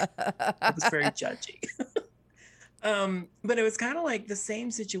was very judgy. But it was kind of like the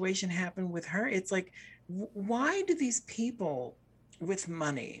same situation happened with her. It's like, why do these people with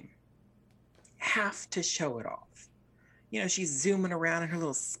money have to show it off? She's zooming around in her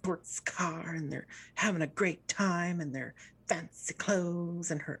little sports car and they're having a great time and their fancy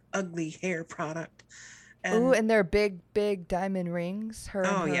clothes and her ugly hair product. And their big diamond rings.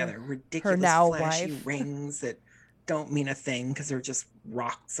 They're ridiculous flashy rings that don't mean a thing because they're just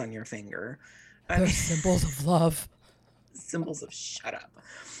rocks on your finger. They're symbols of love. Symbols of shut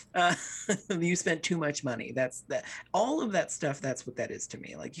up. You spent too much money. That's that. All of that stuff. That's what that is to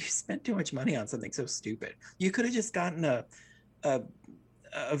me. Like you spent too much money on something so stupid. You could have just gotten a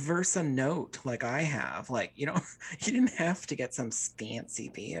Versa Note like I have. Like you didn't have to get some fancy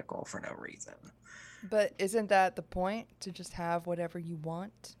vehicle for no reason. But isn't that the point, to just have whatever you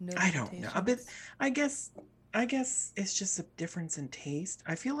want? No, I don't know. But I guess it's just a difference in taste.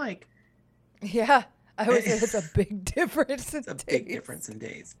 I feel like. Yeah, I would say it's a big difference. It's a big difference in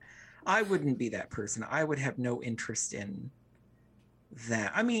taste. I wouldn't be that person. I would have no interest in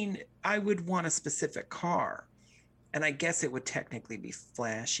that. I mean, I would want a specific car, and I guess it would technically be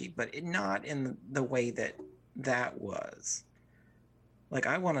flashy, but not in the way that was. Like,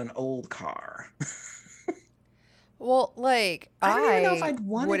 I want an old car. Well, like, I don't even know if I'd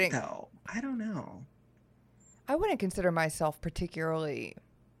want it, though. I don't know. I wouldn't consider myself particularly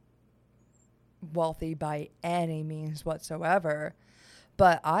wealthy by any means whatsoever,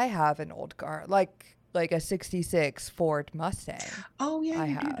 but I have an old car, like a 66 Ford Mustang. Oh, yeah,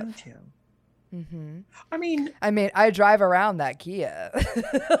 you do, don't you? Mm-hmm. I mean, I drive around that Kia.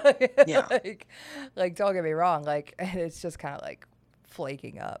 Yeah. Like, don't get me wrong. Like, it's just kind of like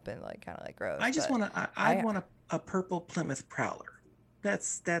flaking up and like kind of like gross. I just want I want a purple Plymouth Prowler.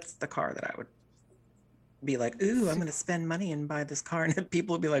 That's the car that I would be like, ooh, I'm gonna spend money and buy this car, and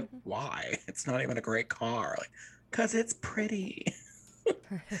people would be like, why? It's not even a great car. Like, because it's pretty.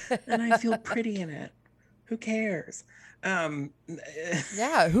 And I feel pretty in it. Who cares? Um,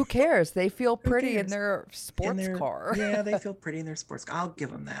 Yeah, who cares? They feel who pretty in cares? their In sports their car. yeah, they feel pretty in their sports car. I'll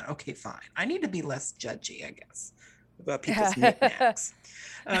give them that. Okay, fine. I need to be less judgy, I guess, about people's I knickknacks.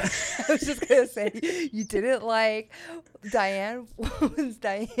 Uh, was just gonna say you didn't like Diane's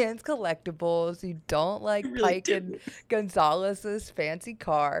collectibles. You don't I like really Pike and didn't. Gonzalez's fancy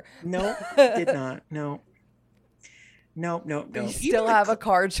car. Nope, did not. No, nope, nope, But you nope. Even still have a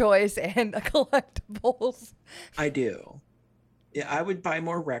car choice and a collectibles. I do. Yeah, I would buy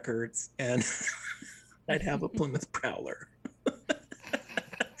more records, and I'd have a Plymouth Prowler.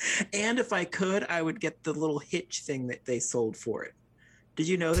 And if I could, I would get the little hitch thing that they sold for it. Did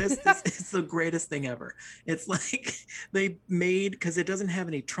you know this? This is the greatest thing ever. It's like they made, because it doesn't have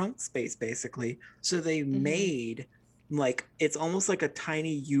any trunk space basically. So they Hmm. made like, it's almost like a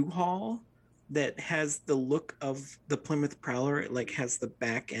tiny U-Haul that has the look of the Plymouth Prowler. It like has the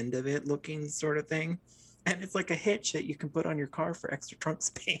back end of it looking sort of thing. And it's like a hitch that you can put on your car for extra trunk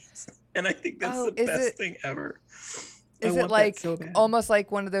space. And I think that's Oh, the best thing ever. I is it want that so like bad. almost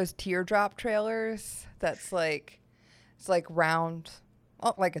like one of those teardrop trailers that's like it's like round,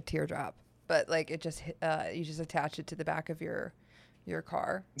 oh, like a teardrop, but like it just you just attach it to the back of your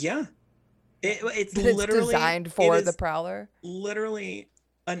car. Yeah. Yeah. It's But it's literally, designed it for the is Prowler. literally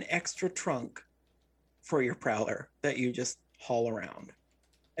an extra trunk for your Prowler that you just haul around.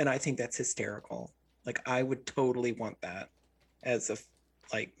 And I think that's hysterical. Like I would totally want that as a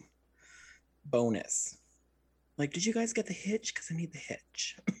like bonus. Like, did you guys get the hitch? Because I need the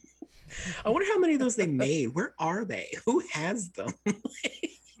hitch. I wonder how many of those they made. Where are they? Who has them?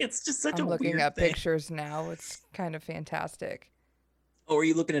 It's just such a I'm looking weird at thing. pictures now. It's kind of fantastic. Oh, are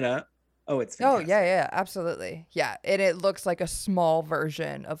you looking it up? Oh, it's Oh, yeah, fantastic. yeah, absolutely. Yeah, and it looks like a small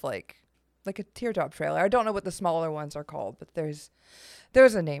version of like a teardrop trailer. I don't know what the smaller ones are called, but there's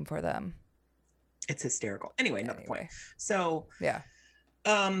a name for them. It's hysterical. Anyway, another point. Anyway. So, Yeah.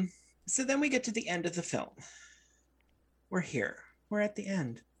 um, so then we get to the end of the film. We're here. We're at the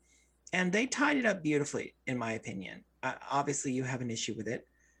end. And they tied it up beautifully, in my opinion. Obviously, you have an issue with it,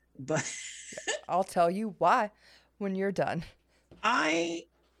 but I'll tell you why when you're done. I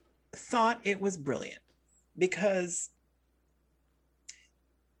thought it was brilliant because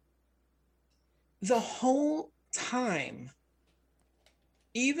the whole time,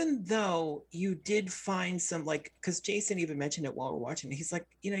 even though you did find some, like, because Jason even mentioned it while we're watching, he's like,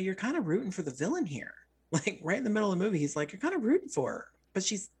 you're kind of rooting for the villain here. Like, right in the middle of the movie, he's like, you're kind of rooting for her, but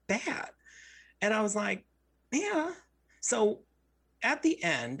she's bad. And I was like, yeah. So at the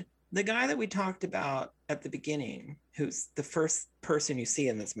end, the guy that we talked about at the beginning, who's the first person you see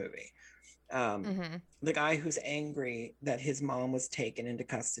in this movie, um, Mm-hmm. the guy who's angry that his mom was taken into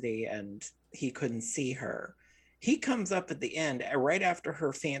custody and he couldn't see her, he comes up at the end, right after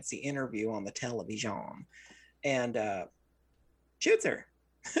her fancy interview on the television, and shoots her.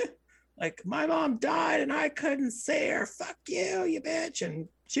 Like, my mom died and I couldn't see her. Fuck you, you bitch. And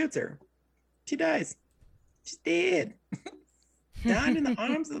shoots her. She dies. She's dead. Died in the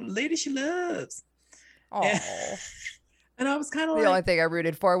arms of the lady she loves. And, Oh, and I was kind of the like, only thing I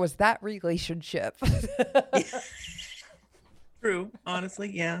rooted for was that relationship. yeah, true. Honestly,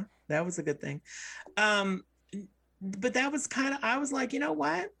 yeah, that was a good thing. Um, but that was kind of, I was like, you know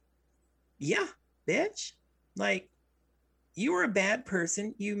what? Yeah, bitch. Like, you were a bad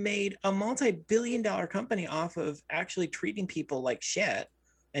person. You made a multi-billion-dollar company off of actually treating people like shit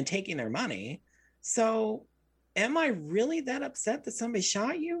and taking their money. So, am I really that upset that somebody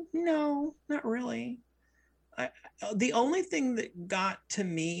shot you? No, not really. I, the only thing that got to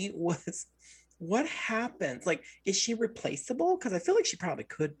me was what happens. Like, is she replaceable? Because I feel like she probably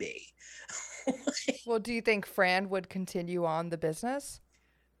could be. Well, do you think Fran would continue on the business?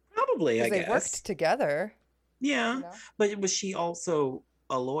 Probably, I Because they guess. worked together, you Yeah, know? but was she also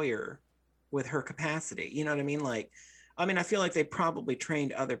a lawyer with her capacity? You know what I mean? Like, I mean, I feel like they probably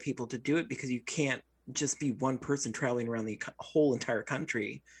trained other people to do it because you can't just be one person traveling around the whole entire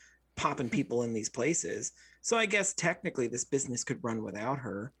country, popping people in these places. So I guess technically this business could run without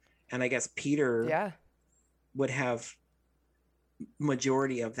her, and I guess Peter Yeah. would have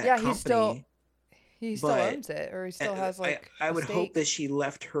majority of that Yeah, company. he still But owns it, or he I, still has I like I a would hope that stake. she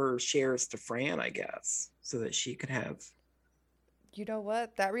left her shares to Fran, I guess, so that she could have. You know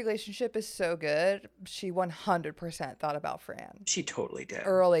what? That relationship is so good. She 100% thought about Fran She totally did.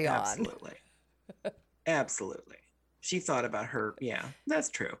 early on. Absolutely. Absolutely. She thought about her. Yeah, that's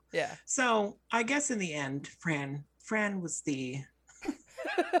true. Yeah. So I guess in the end, Fran was the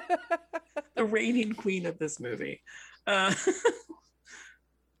The reigning queen of this movie. Uh,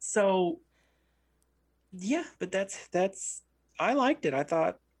 so yeah, but that's I liked it. I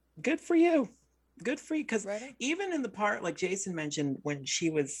thought, good for you. Good for you. Because Right on. even in the part like Jason mentioned when she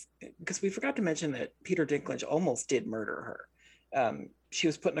was, because we forgot to mention that Peter Dinklage almost did murder her. She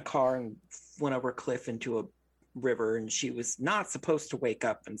was put in a car and went over a cliff into a river, and she was not supposed to wake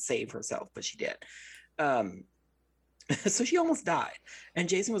up and save herself, but she did. Um, so she almost died. And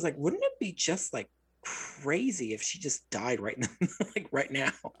Jason was like, wouldn't it be just like crazy if she just died right now, like right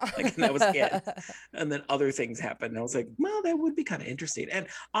now, like, and that was it, and then other things happened, and I was like, well, that would be kind of interesting, and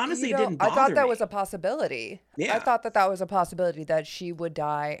You honestly it know, didn't I thought bother that me. was a possibility. I Yeah. thought that that was a possibility that she would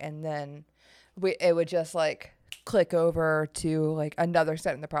die and then it would just like click over to like another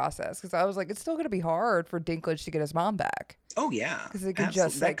set in the process. Because I was like, it's still going to be hard for Dinklage to get his mom back. Oh yeah, Because they can absolutely,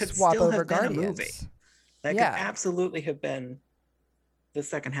 just that like could swap still over have been a movie. Guardians. That could Yeah. absolutely have been the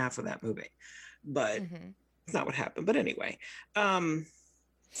second half of that movie, but Hmm. it's not what happened. But anyway, um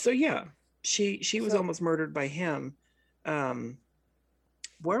so yeah, she was So, almost murdered by him. um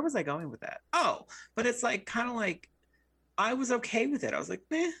where was I going with that? Oh, but it's like kind of like I was okay with it. I was like,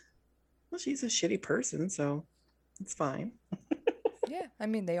 well, she's a shitty person, so it's fine. yeah, I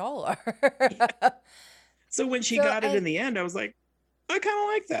mean, they all are. So when she So, got it in and the end, I was like, I kind of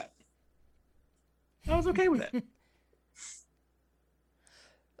like that. I was okay with it.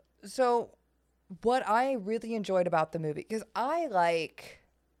 so what I really enjoyed about the movie, because I like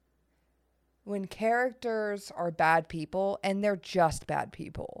when characters are bad people and they're just bad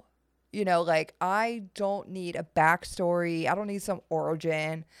people. You know, like I don't need a backstory. I don't need some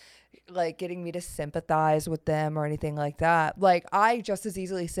origin, like getting me to sympathize with them or anything like that. Like I just as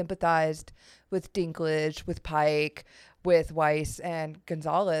easily sympathized with Dinklage, with Pike, with Weiss and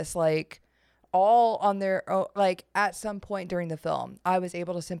Gonzalez, like all on their own. Like at some point during the film, I was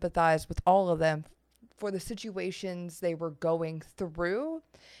able to sympathize with all of them for the situations they were going through,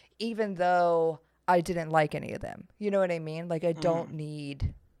 even though I didn't like any of them. You know what I mean? Like Mm.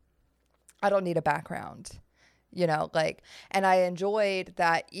 I don't need a background, you know, like, and I enjoyed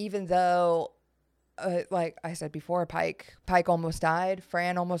that even though, like I said before, Pike almost died,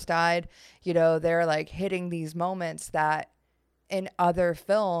 Fran almost died, you know, they're like hitting these moments that in other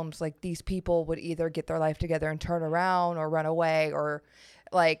films, like these people would either get their life together and turn around or run away or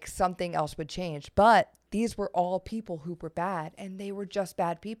like something else would change. But these were all people who were bad and they were just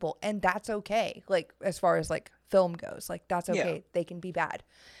bad people. And that's okay. Like, as far as like film goes, like that's Yeah. okay. They can be bad,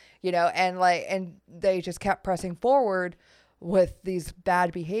 you know, and like, and they just kept pressing forward with these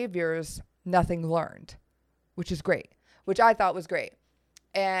bad behaviors, nothing learned, which is great, which I thought was great.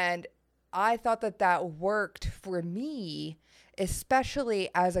 And I thought that that worked for me, especially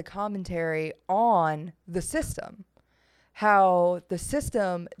as a commentary on the system. How the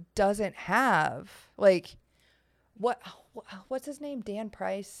system doesn't have like what what's his name, Dan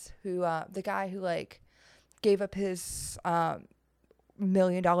Price, who the guy who like gave up his $1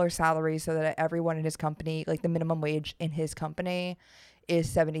 million salary so that everyone in his company, like the minimum wage in his company, is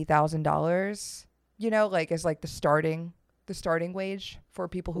 $70,000. You know, like as like the starting wage for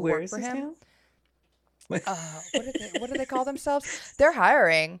people who Where work is for this him. now? What do they call themselves? They're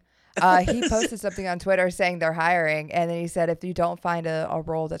hiring. He posted something on Twitter saying they're hiring, and then he said if you don't find a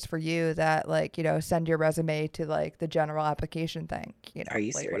role that's for you, that like you know send your resume to like the general application thing, you know, Are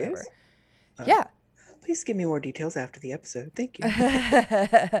you like serious? whatever. Yeah. Please give me more details after the episode. Thank you.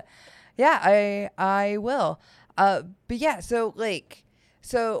 Yeah, I will. But yeah, so like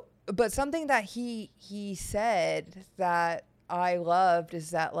so but something that he said that I loved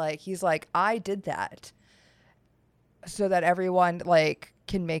is that like he's like I did that so that everyone like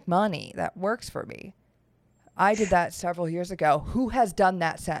can make money that works for me. I did that several years ago. Who has done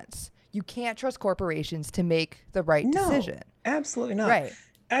that since? You can't trust corporations to make the right No, decision. absolutely not. Right.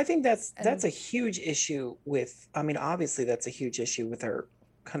 I think that's And a huge issue with, I mean, obviously that's a huge issue with our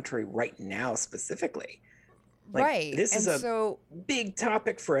country right now specifically. Like right. this is And a so big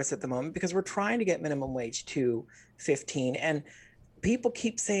topic for us at the moment because we're trying to get minimum wage to 15, and people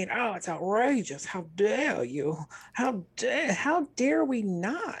keep saying, "Oh, it's outrageous. How dare you? How dare we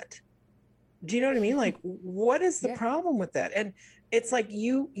not?" Do you know what I mean? Like, what is the yeah. problem with that? And it's like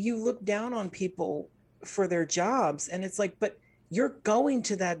you look down on people for their jobs, and it's like, but you're going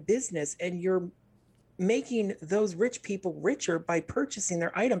to that business and you're making those rich people richer by purchasing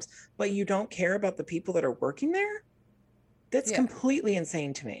their items, but you don't care about the people that are working there? That's Yeah. completely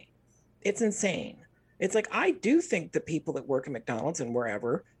insane to me. It's insane. It's like, I do think the people that work at McDonald's and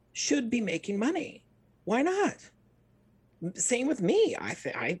wherever should be making money. Why not? Same with me.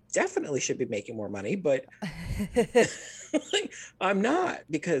 I definitely should be making more money, but Like, I'm not,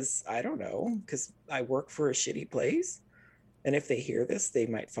 because I don't know, because I work for a shitty place. And if they hear this, they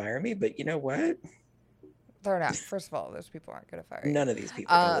might fire me. But you know what? They're not. First of all, those people aren't going to fire None of these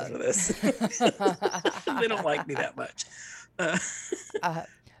people are going to listen to this. They don't like me you. that much. Uh, uh,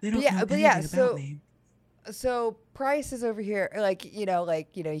 they but don't yeah, know but yeah. anything about So me. Price is over here,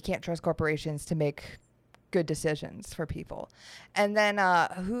 you can't trust corporations to make good decisions for people. And then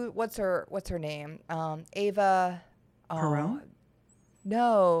what's her name? Ava. Oh Perone?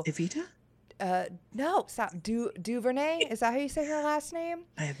 no, Evita? no, stop. Duvernay, is that how you say her last name?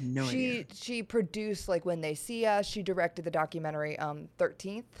 I have no idea. She produced like When They See Us. She directed the documentary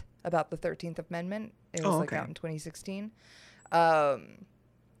 13th, about the 13th Amendment. It was Oh, like okay. out in 2016.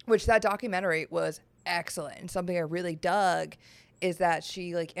 Which that documentary was excellent. And something I really dug is that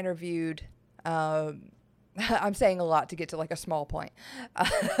she like interviewed I'm saying a lot to get to like a small point.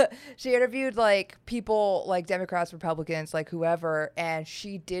 She interviewed like people like Democrats, Republicans, like whoever, and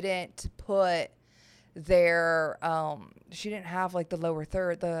she didn't put their she didn't have like the lower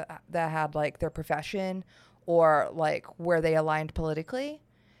third that had like their profession or like where they aligned politically.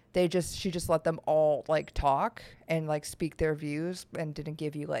 She just let them all like talk and like speak their views and didn't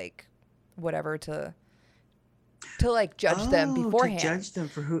give you like whatever to like judge them Oh, to beforehand. judge them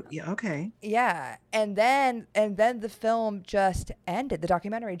for who? Yeah, okay. Yeah, and then the film just ended. The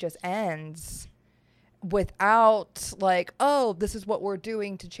documentary just ends without like, oh, this is what we're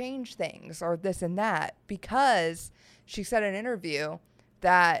doing to change things or this and that, because she said in an interview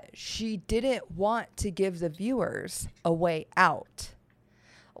that she didn't want to give the viewers a way out.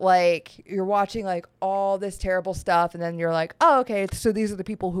 Like, you're watching like all this terrible stuff and then you're like, oh, okay, so these are the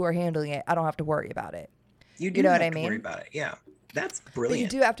people who are handling it. I don't have to worry about it. You You do know what I have to worry mean? about it. Yeah. That's But you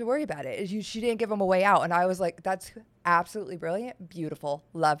brilliant. do have to worry about it. She didn't give them a way out. And I was like, that's absolutely brilliant. Beautiful.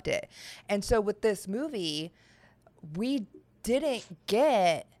 Loved it. And so with this movie, we didn't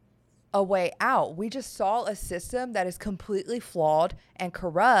get a way out. We just saw a system that is completely flawed and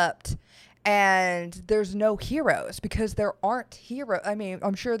corrupt. And there's no heroes because there aren't heroes. I mean,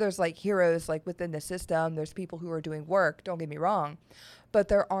 I'm sure there's like heroes like within the system. There's people who are doing work. Don't get me wrong. But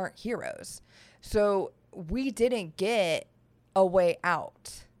there aren't heroes. So we didn't get a way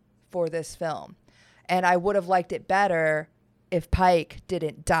out for this film. And I would have liked it better if Pike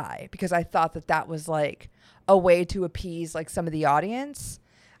didn't die, because I thought that was like a way to appease like some of the audience.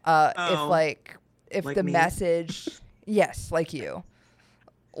 Oh, If like the me? message, yes, like you,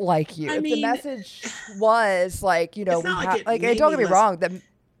 I if the mean, message was like, it's we not like have it like, and made don't me get me less, wrong, that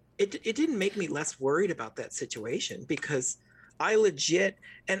it didn't make me less worried about that situation, because I legit,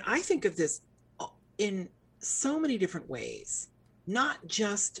 and I think of this in so many different ways, not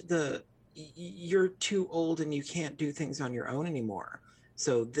just you're too old and you can't do things on your own anymore,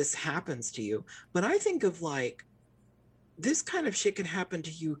 so this happens to you. But I think of like, this kind of shit can happen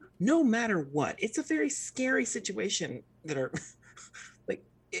to you no matter what. It's a very scary situation that are like,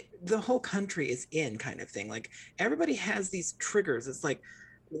 the whole country is in, kind of thing. Like, everybody has these triggers. It's like,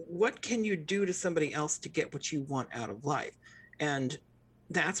 what can you do to somebody else to get what you want out of life? And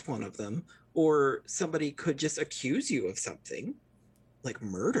that's one of them. Or somebody could just accuse you of something like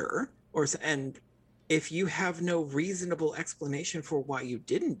murder, and if you have no reasonable explanation for why you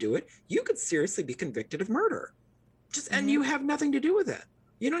didn't do it, you could seriously be convicted of murder. Just, and you Mhm. have nothing to do with it.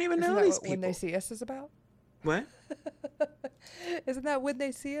 You don't even Isn't know that these what When They people. See Us is about? What? Isn't that When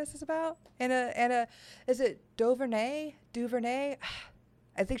They See Us is about? And is it Duvernay? Duvernay?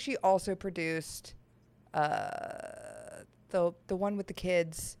 I think she also produced the one with the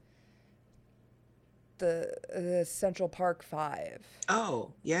kids, the Central Park 5.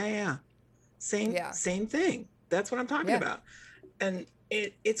 Oh, yeah, yeah. Same Yeah. same thing. That's what I'm talking Yeah. about. And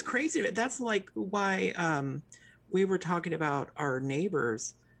it's crazy. That's like why we were talking about our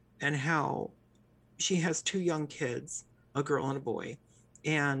neighbors, and how she has two young kids, a girl and a boy.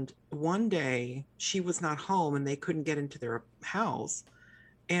 And one day she was not home and they couldn't get into their house,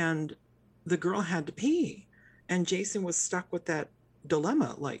 and the girl had to pee. And Jason was stuck with that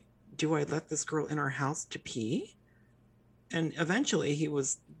dilemma, like, do I let this girl in our house to pee? And eventually he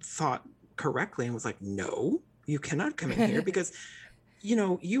was thought correctly and was like, no, you cannot come in here, because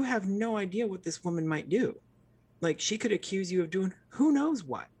you have no idea what this woman might do. Like, she could accuse you of doing who knows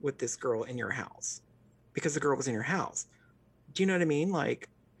what with this girl in your house, because the girl was in your house. Do you know what I mean? Like,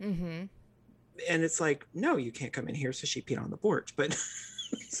 Mm-hmm. and it's like, no, you can't come in here. So she peed on the porch, but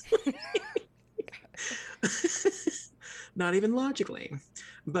not even logically.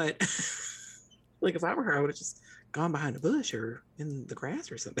 But like, if I were her, I would have just gone behind a bush or in the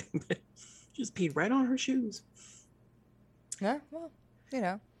grass or something. But she just peed right on her shoes. Yeah. Well, you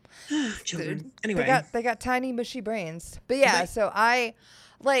know. Children. They Anyway. got tiny mushy brains. But yeah, Right. so I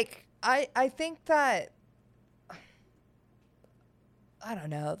think that I don't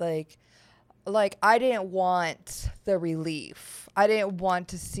know, like I didn't want the relief. I didn't want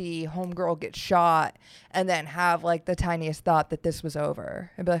to see homegirl get shot and then have like the tiniest thought that this was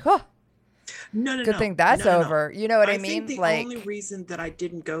over and be like, oh, No, no, good no. thing that's No, no, no. over. You know what I I think mean? the only Like, reason that I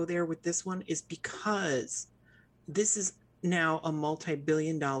didn't go there with this one is because this is now a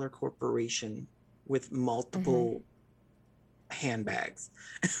multi-billion-dollar corporation with mm-hmm. multiple handbags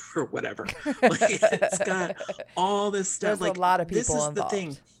or whatever. Like it's got all this stuff. There's a Like lot of this people is the thing.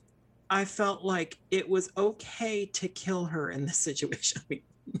 involved. I felt like it was okay to kill her in this situation. I mean,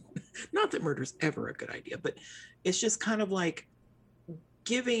 not that murder's ever a good idea, but it's just kind of like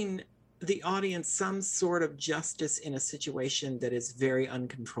giving the audience some sort of justice in a situation that is very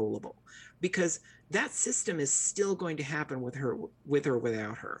uncontrollable, because that system is still going to happen with her, with or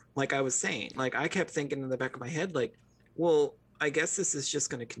without her. Like I was saying, like I kept thinking in the back of my head, like, well, I guess this is just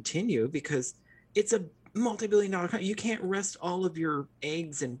going to continue because it's a multi-billion-dollar company. You can't rest all of your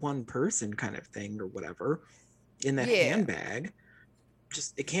eggs in one person, kind of thing, or whatever, in that Yeah. handbag.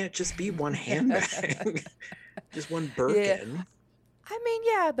 Just it can't just be one handbag. Just one Yeah. Birkin. I mean,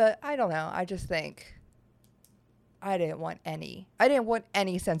 yeah, but I don't know. I just think I didn't want any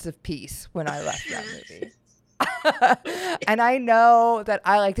sense of peace when I left that movie. And I know that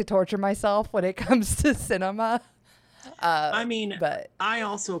I like to torture myself when it comes to cinema. I mean, But I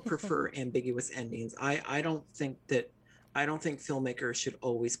also prefer ambiguous endings. I don't think filmmakers should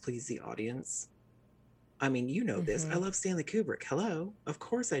always please the audience. I mean, you know this. I mhm. love Stanley Kubrick. Hello. Of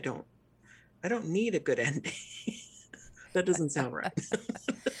course I don't need a good ending. That doesn't sound right.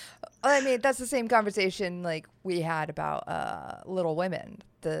 I mean, that's the same conversation like we had about Little Women,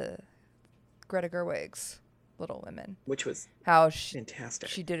 the Greta Gerwig's Little Women. Which was How fantastic.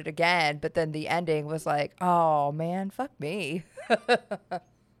 she did it again, but then the ending was like, oh man, fuck me.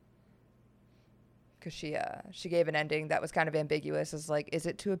 Because she gave an ending that was kind of ambiguous. Is like, is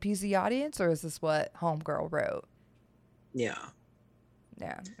it to appease the audience or is this what Homegirl wrote? Yeah.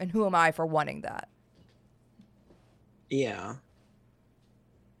 Yeah, and who am I for wanting that? Yeah.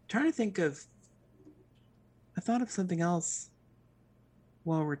 Trying to think of I thought of something else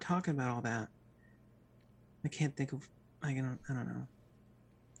while we're talking about all that. I can't think of I don't know.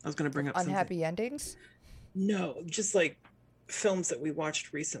 I was going to bring up something. Unhappy endings? No, just like films that we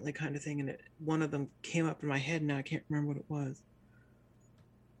watched recently, kind of thing, and one of them came up in my head. Now I can't remember what it was.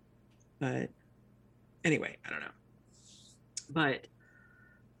 But anyway, I don't know. But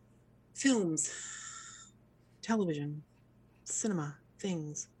films, television, cinema,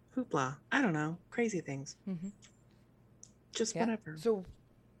 things, hoopla, I don't know, crazy things. Mm-hmm. Just Yeah. whatever. So,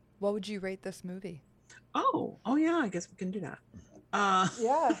 what would you rate this movie? Oh yeah, I guess we can do that.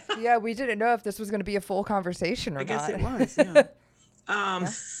 Yeah, we didn't know if this was going to be a full conversation or I guess not. it was. Yeah. Yeah.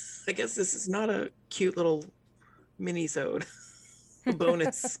 I guess this is not a cute little mini-sode, a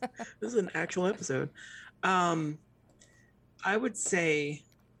bonus. This is an actual episode. I would say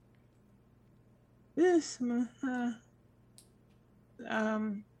this. My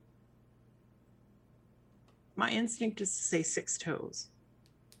instinct is to say 6 toes.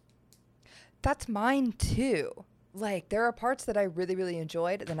 That's mine too. Like there are parts that I really, really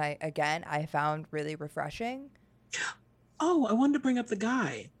enjoyed, and I found really refreshing. Oh, I wanted to bring up the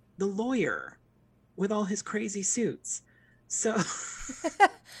guy, the lawyer, with all his crazy suits. So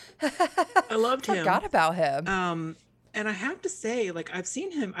I loved him. Forgot about him. And I have to say, like, I've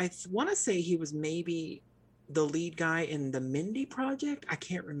seen him. I want to say he was maybe the lead guy in the Mindy Project. I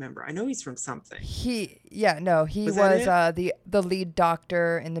can't remember. I know he's from something. He was the lead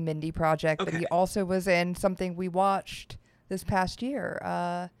doctor in the Mindy Project, but Okay. he also was in something we watched this past year,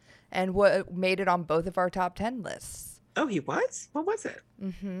 and what made it on both of our top 10 lists. Oh, he was? What was it?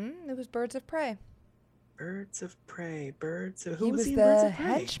 It was Birds of Prey. Birds of Prey. Who He was was he in Birds the of Prey?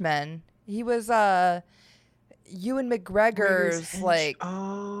 henchman. He was Ewan McGregor's like.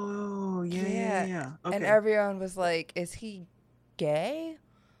 Oh, yeah. Okay. And everyone was like, is he gay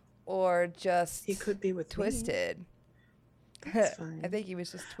or just He could be with twisted? That's fine. I think he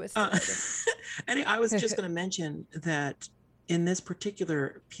was just twisted. Anyway, I was just going to mention that in this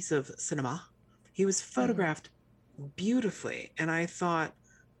particular piece of cinema, he was photographed beautifully. And I thought,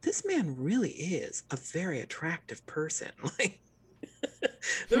 this man really is a very attractive person. Like,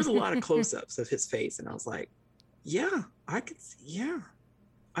 there was a lot of close-ups of his face. And I was like, yeah, I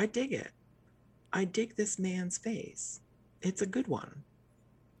dig it. I dig this man's face. It's a good one.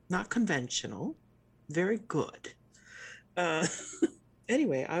 Not conventional. Very good.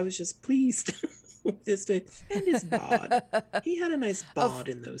 Anyway, I was just pleased This day and his bod. He had a nice Of bod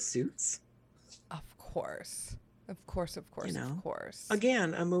in those suits. of course. Of course, of You course, of know, course.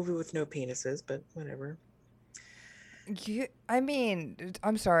 again, a movie with no penises, but whatever. I mean,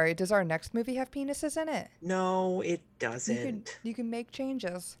 I'm sorry. Does our next movie have penises in it? No, it You can doesn't. you can make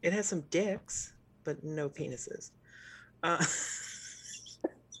changes. It has some dicks, but no penises. Uh,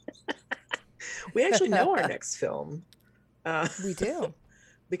 we actually know our next film. We do.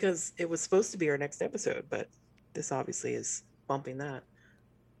 Because it was supposed to be our next episode, but this obviously is bumping that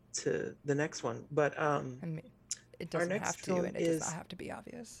to the next one. But I mean, it our doesn't next have to, film and it does is not have to be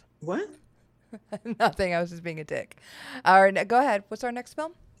obvious. what? Nothing. I was just being a dick. All right, go ahead. What's our next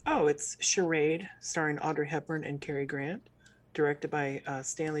film? Oh, it's Charade, starring Audrey Hepburn and Cary Grant, directed by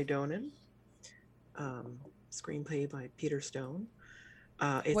Stanley Donen, screenplay by Peter Stone.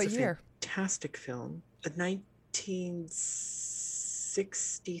 It's What a year? fantastic film.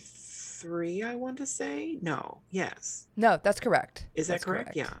 1963, I want to say. No, yes. No, that's correct. Is that That's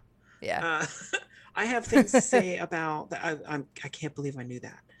correct? Yeah. Yeah. I have things to say about that. I can't believe I knew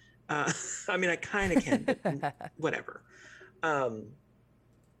that. I mean, I kind of can, but whatever.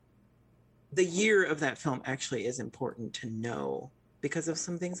 The year of that film actually is important to know because of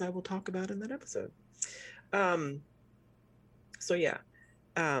some things I will talk about in that episode. So yeah,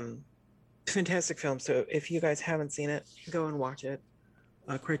 fantastic film. So if you guys haven't seen it, go and watch it.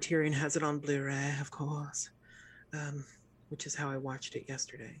 Criterion has it on Blu-ray, of course, which is how I watched it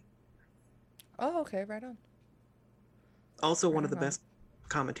yesterday. Oh, okay, right on. Also, one Right of the on. best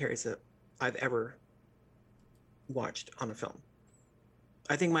commentaries that I've ever watched on a film.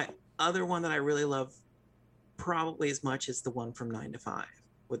 I think my other one that I really love probably as much as the one from 9 to 5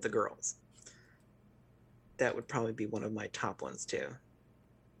 with the girls. That would probably be one of my top ones too.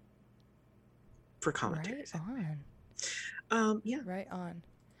 For commentaries. Right on. Yeah. Right on.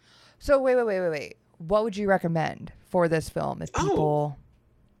 So wait. What would you recommend for this film if people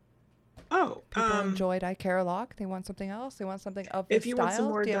enjoyed I Care a Lot? They want something else? They want something of this If you style? want some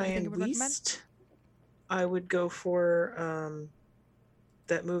more Do you have anything Diane you would recommend? Wiest, I would go for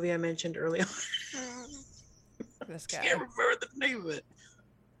that movie I mentioned earlier. This Can't guy. remember the name of it.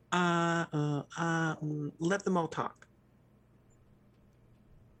 Let Them All Talk.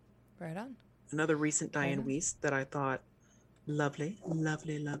 Right on. Another recent Diane on. Wiest that I thought lovely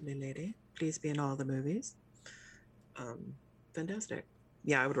lady. Please be in all the movies. Fantastic.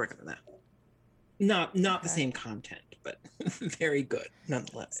 Yeah, I would recommend that. Not the Okay. same content, but very good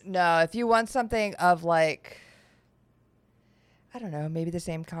nonetheless. No, if you want something of like, I don't know, maybe the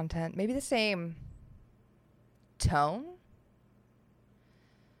same content, maybe the same tone.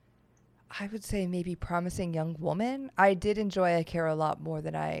 I would say maybe Promising Young Woman. I did enjoy I Care a Lot more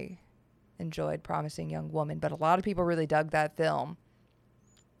than I enjoyed Promising Young Woman, but a lot of people really dug that film.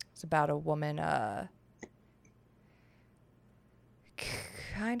 It's about a woman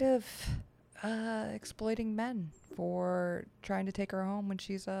kind of exploiting men for trying to take her home when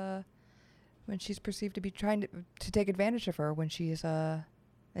she's perceived to be trying to take advantage of her when she's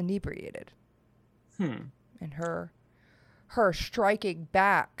inebriated. And her striking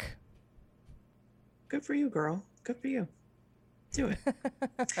back. Good for you, girl. Good for you. Do it.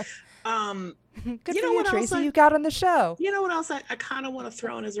 Good You for know you, what else Tracy. I- You got on the show. You know what else I kind of want to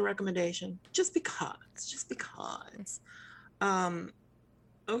throw in as a recommendation? Just because.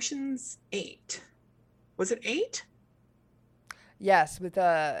 Ocean's 8. Was it 8? Yes, with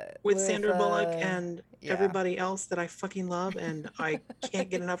Sandra Bullock and yeah. everybody else that I fucking love, and I can't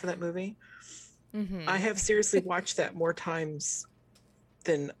get enough of that movie. Mm-hmm. I have seriously watched that more times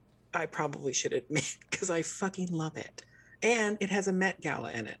than I probably should admit because I fucking love it. And it has a Met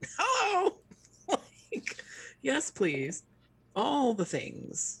Gala in it. Hello! Like, yes, please. All the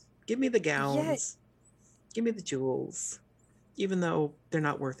things. Give me the gowns. Give me the jewels. Even though they're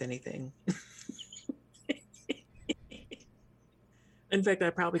not worth anything. In fact, I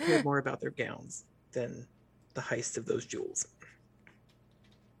probably cared more about their gowns than the heist of those jewels.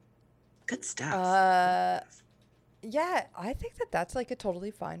 Good stuff. Yeah, I think that's like a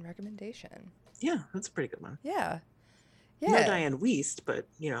totally fine recommendation. Yeah, that's a pretty good one. Yeah. No Diane Wiest, but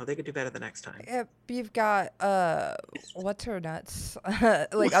they could do better the next time. Yeah, you've got what's her nuts?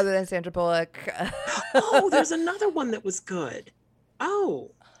 Like other than Sandra Bullock. Oh, there's another one that was good.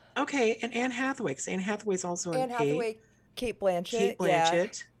 Oh, okay. And Anne Hathaway, because Anne Hathaway's also in Anne Hathaway, Kate Blanchett. Kate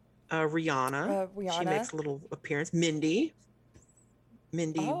Blanchett, Rihanna. Rihanna. She makes a little appearance. Mindy,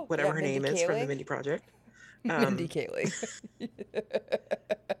 whatever her name is from the Mindy Project. Mindy Kaling.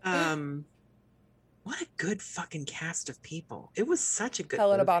 What a good fucking cast of people. It was such a good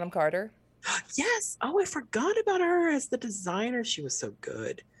Helena movie. Bonham Carter. Yes. Oh, I forgot about her as the designer. She was so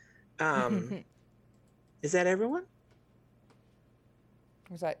good. Is that everyone?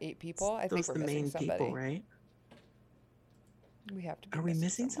 Was that 8 people? I think Those we're the missing main somebody. people, right? We have to be Are we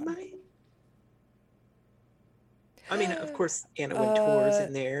missing someone. somebody? I mean, of course, Anna Wintour's Uh,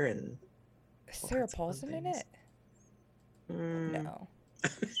 in there and all Sarah kinds of fun Paulson in things. it? Mm, No. I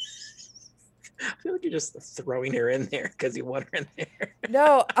feel like you're just throwing her in there because you want her in there.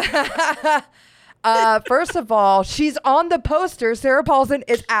 No. First of all, she's on the poster. Sarah Paulson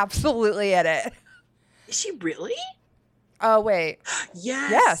is absolutely in it. Is she really? Oh, wait.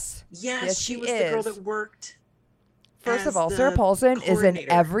 Yes. Yes, She she was the girl is. that worked First of as all, Sarah the Paulson is in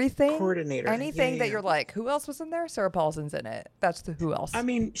coordinator. everything. Coordinator. Anything that Yeah. you're like, who else was in there? Sarah Paulson's in it. That's the who else. I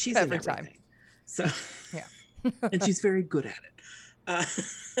mean, she's Every in time. everything. So Yeah. and she's very good at it.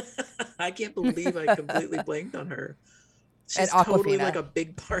 I can't believe I completely blanked on her. She's And totally Awkwafina. like a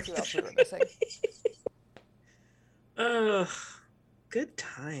big part Who of else the we were missing? Ugh, good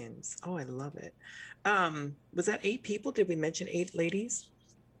times. Oh, I love it. Was that 8 people? Did we mention 8 ladies?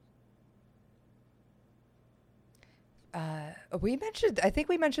 I think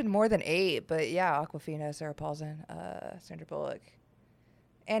we mentioned more than 8, but yeah, Awkwafina, Sarah Paulson, Sandra Bullock.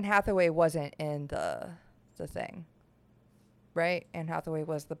 Anne Hathaway wasn't in the thing, right? Anne Hathaway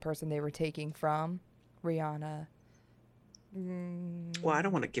was the person they were taking from Rihanna. Well, I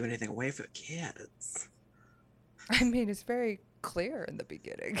don't want to give anything away for the kids. I mean, it's very clear in the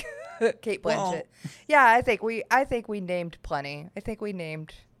beginning. Kate Blanchett. Well, Yeah, I think we named plenty. I think we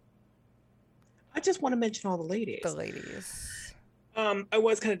named I just want to mention all the ladies. the ladies. I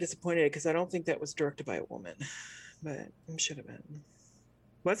was kind of disappointed because I don't think that was directed by a woman, but it should have been.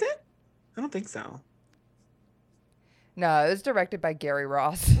 Was it? I don't think so. No, it was directed by Gary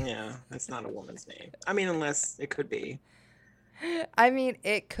Ross. Yeah, that's not a woman's name. I mean, unless it could be. I mean,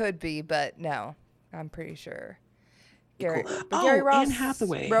 it could be, but no, I'm pretty sure. Gary, Cool. but Gary Ross Anne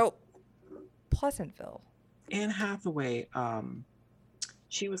Hathaway. wrote Pleasantville. Anne Hathaway,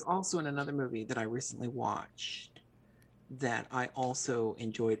 she was also in another movie that I recently watched that I also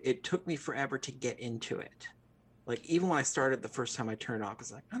enjoyed. It took me forever to get into it. Like, even when I started the first time I turned off, I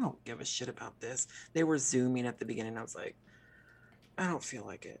was like, I don't give a shit about this. They were zooming at the beginning. I was like, I don't feel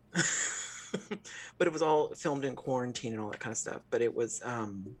like it. But it was all filmed in quarantine and all that kind of stuff. But it was,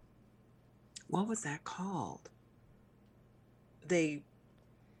 what was that called? They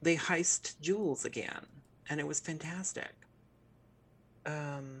heist jewels again, and it was fantastic.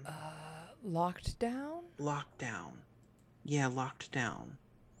 Locked Down? Lockdown. Yeah, Locked Down.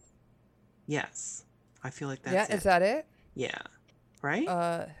 Yes. I feel like that's Yeah, is that it? Yeah.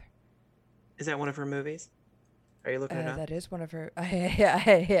 Right? Is that one of her movies? Are you looking it up? That is one of her. Yeah,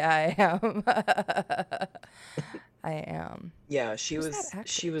 I am. I am. Yeah, she Who's was that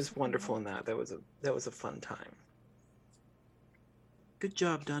actress? she was wonderful in that. That was a fun time. Good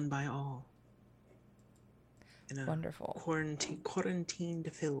job done by all. In a Wonderful.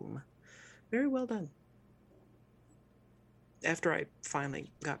 quarantined film. Very well done. After I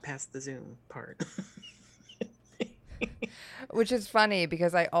finally got past the Zoom part. Which is funny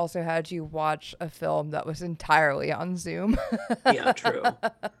because I also had you watch a film that was entirely on Zoom. Yeah,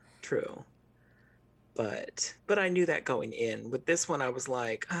 true. But I knew that going in. With this one, I was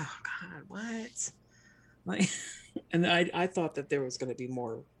like, oh God, what? Like, and I thought that there was going to be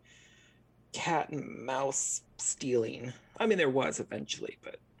more cat and mouse stealing. I mean, there was eventually,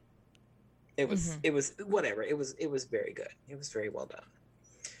 but it was whatever. It was very good. It was very well done.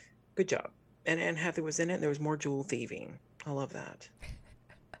 Good job. And Anne Hathaway was in it. And there was more jewel thieving. I love that.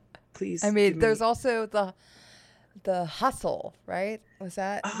 Please. I mean, there's also the Hustle, right? Was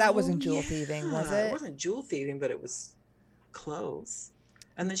that wasn't jewel thieving, was it? It wasn't jewel thieving, but it was close.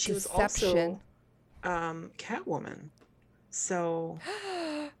 And then she Deception. was also Catwoman. So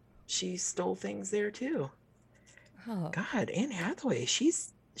she stole things there too. Oh. God, Anne Hathaway,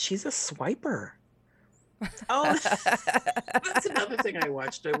 she's a swiper. Oh, that's another thing I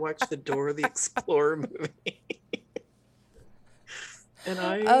watched. I watched the Dora the Explorer movie. And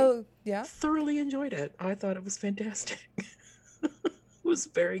I thoroughly enjoyed it. I thought it was fantastic. It was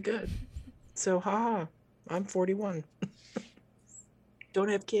very good. So, haha, I'm 41. Don't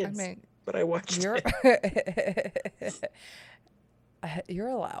have kids, I mean, but I watched you're it. you're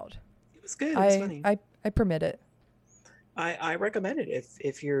allowed. It was good. It was funny. I permit it. I recommend it.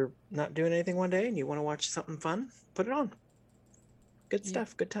 If you're not doing anything one day and you want to watch something fun, put it on. Good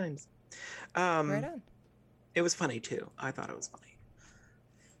stuff. Good times. Right on. It was funny too. I thought it was funny.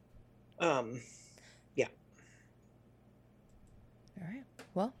 Yeah. All right.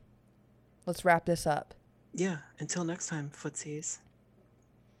 Well, let's wrap this up. Yeah. Until next time, footsies.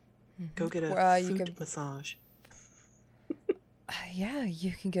 Go get a foot massage. Yeah,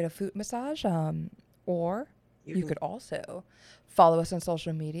 you can get a foot massage. Or you could also follow us on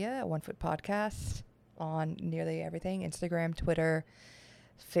social media at One Foot Podcast on nearly everything: Instagram, Twitter,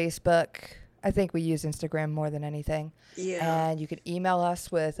 Facebook. I think we use Instagram more than anything. Yeah. And you can email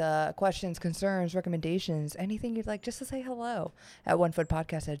us with questions, concerns, recommendations, anything you'd like just to say hello at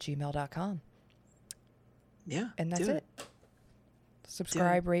onefootpodcast@gmail.com. Yeah. And that's it.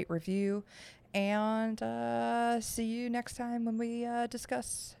 Subscribe, rate, review, and see you next time when we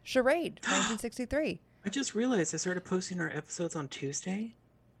discuss Charade 1963. I just realized I started posting our episodes on Tuesday.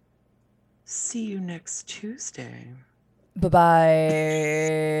 See you next Tuesday. Bye-bye.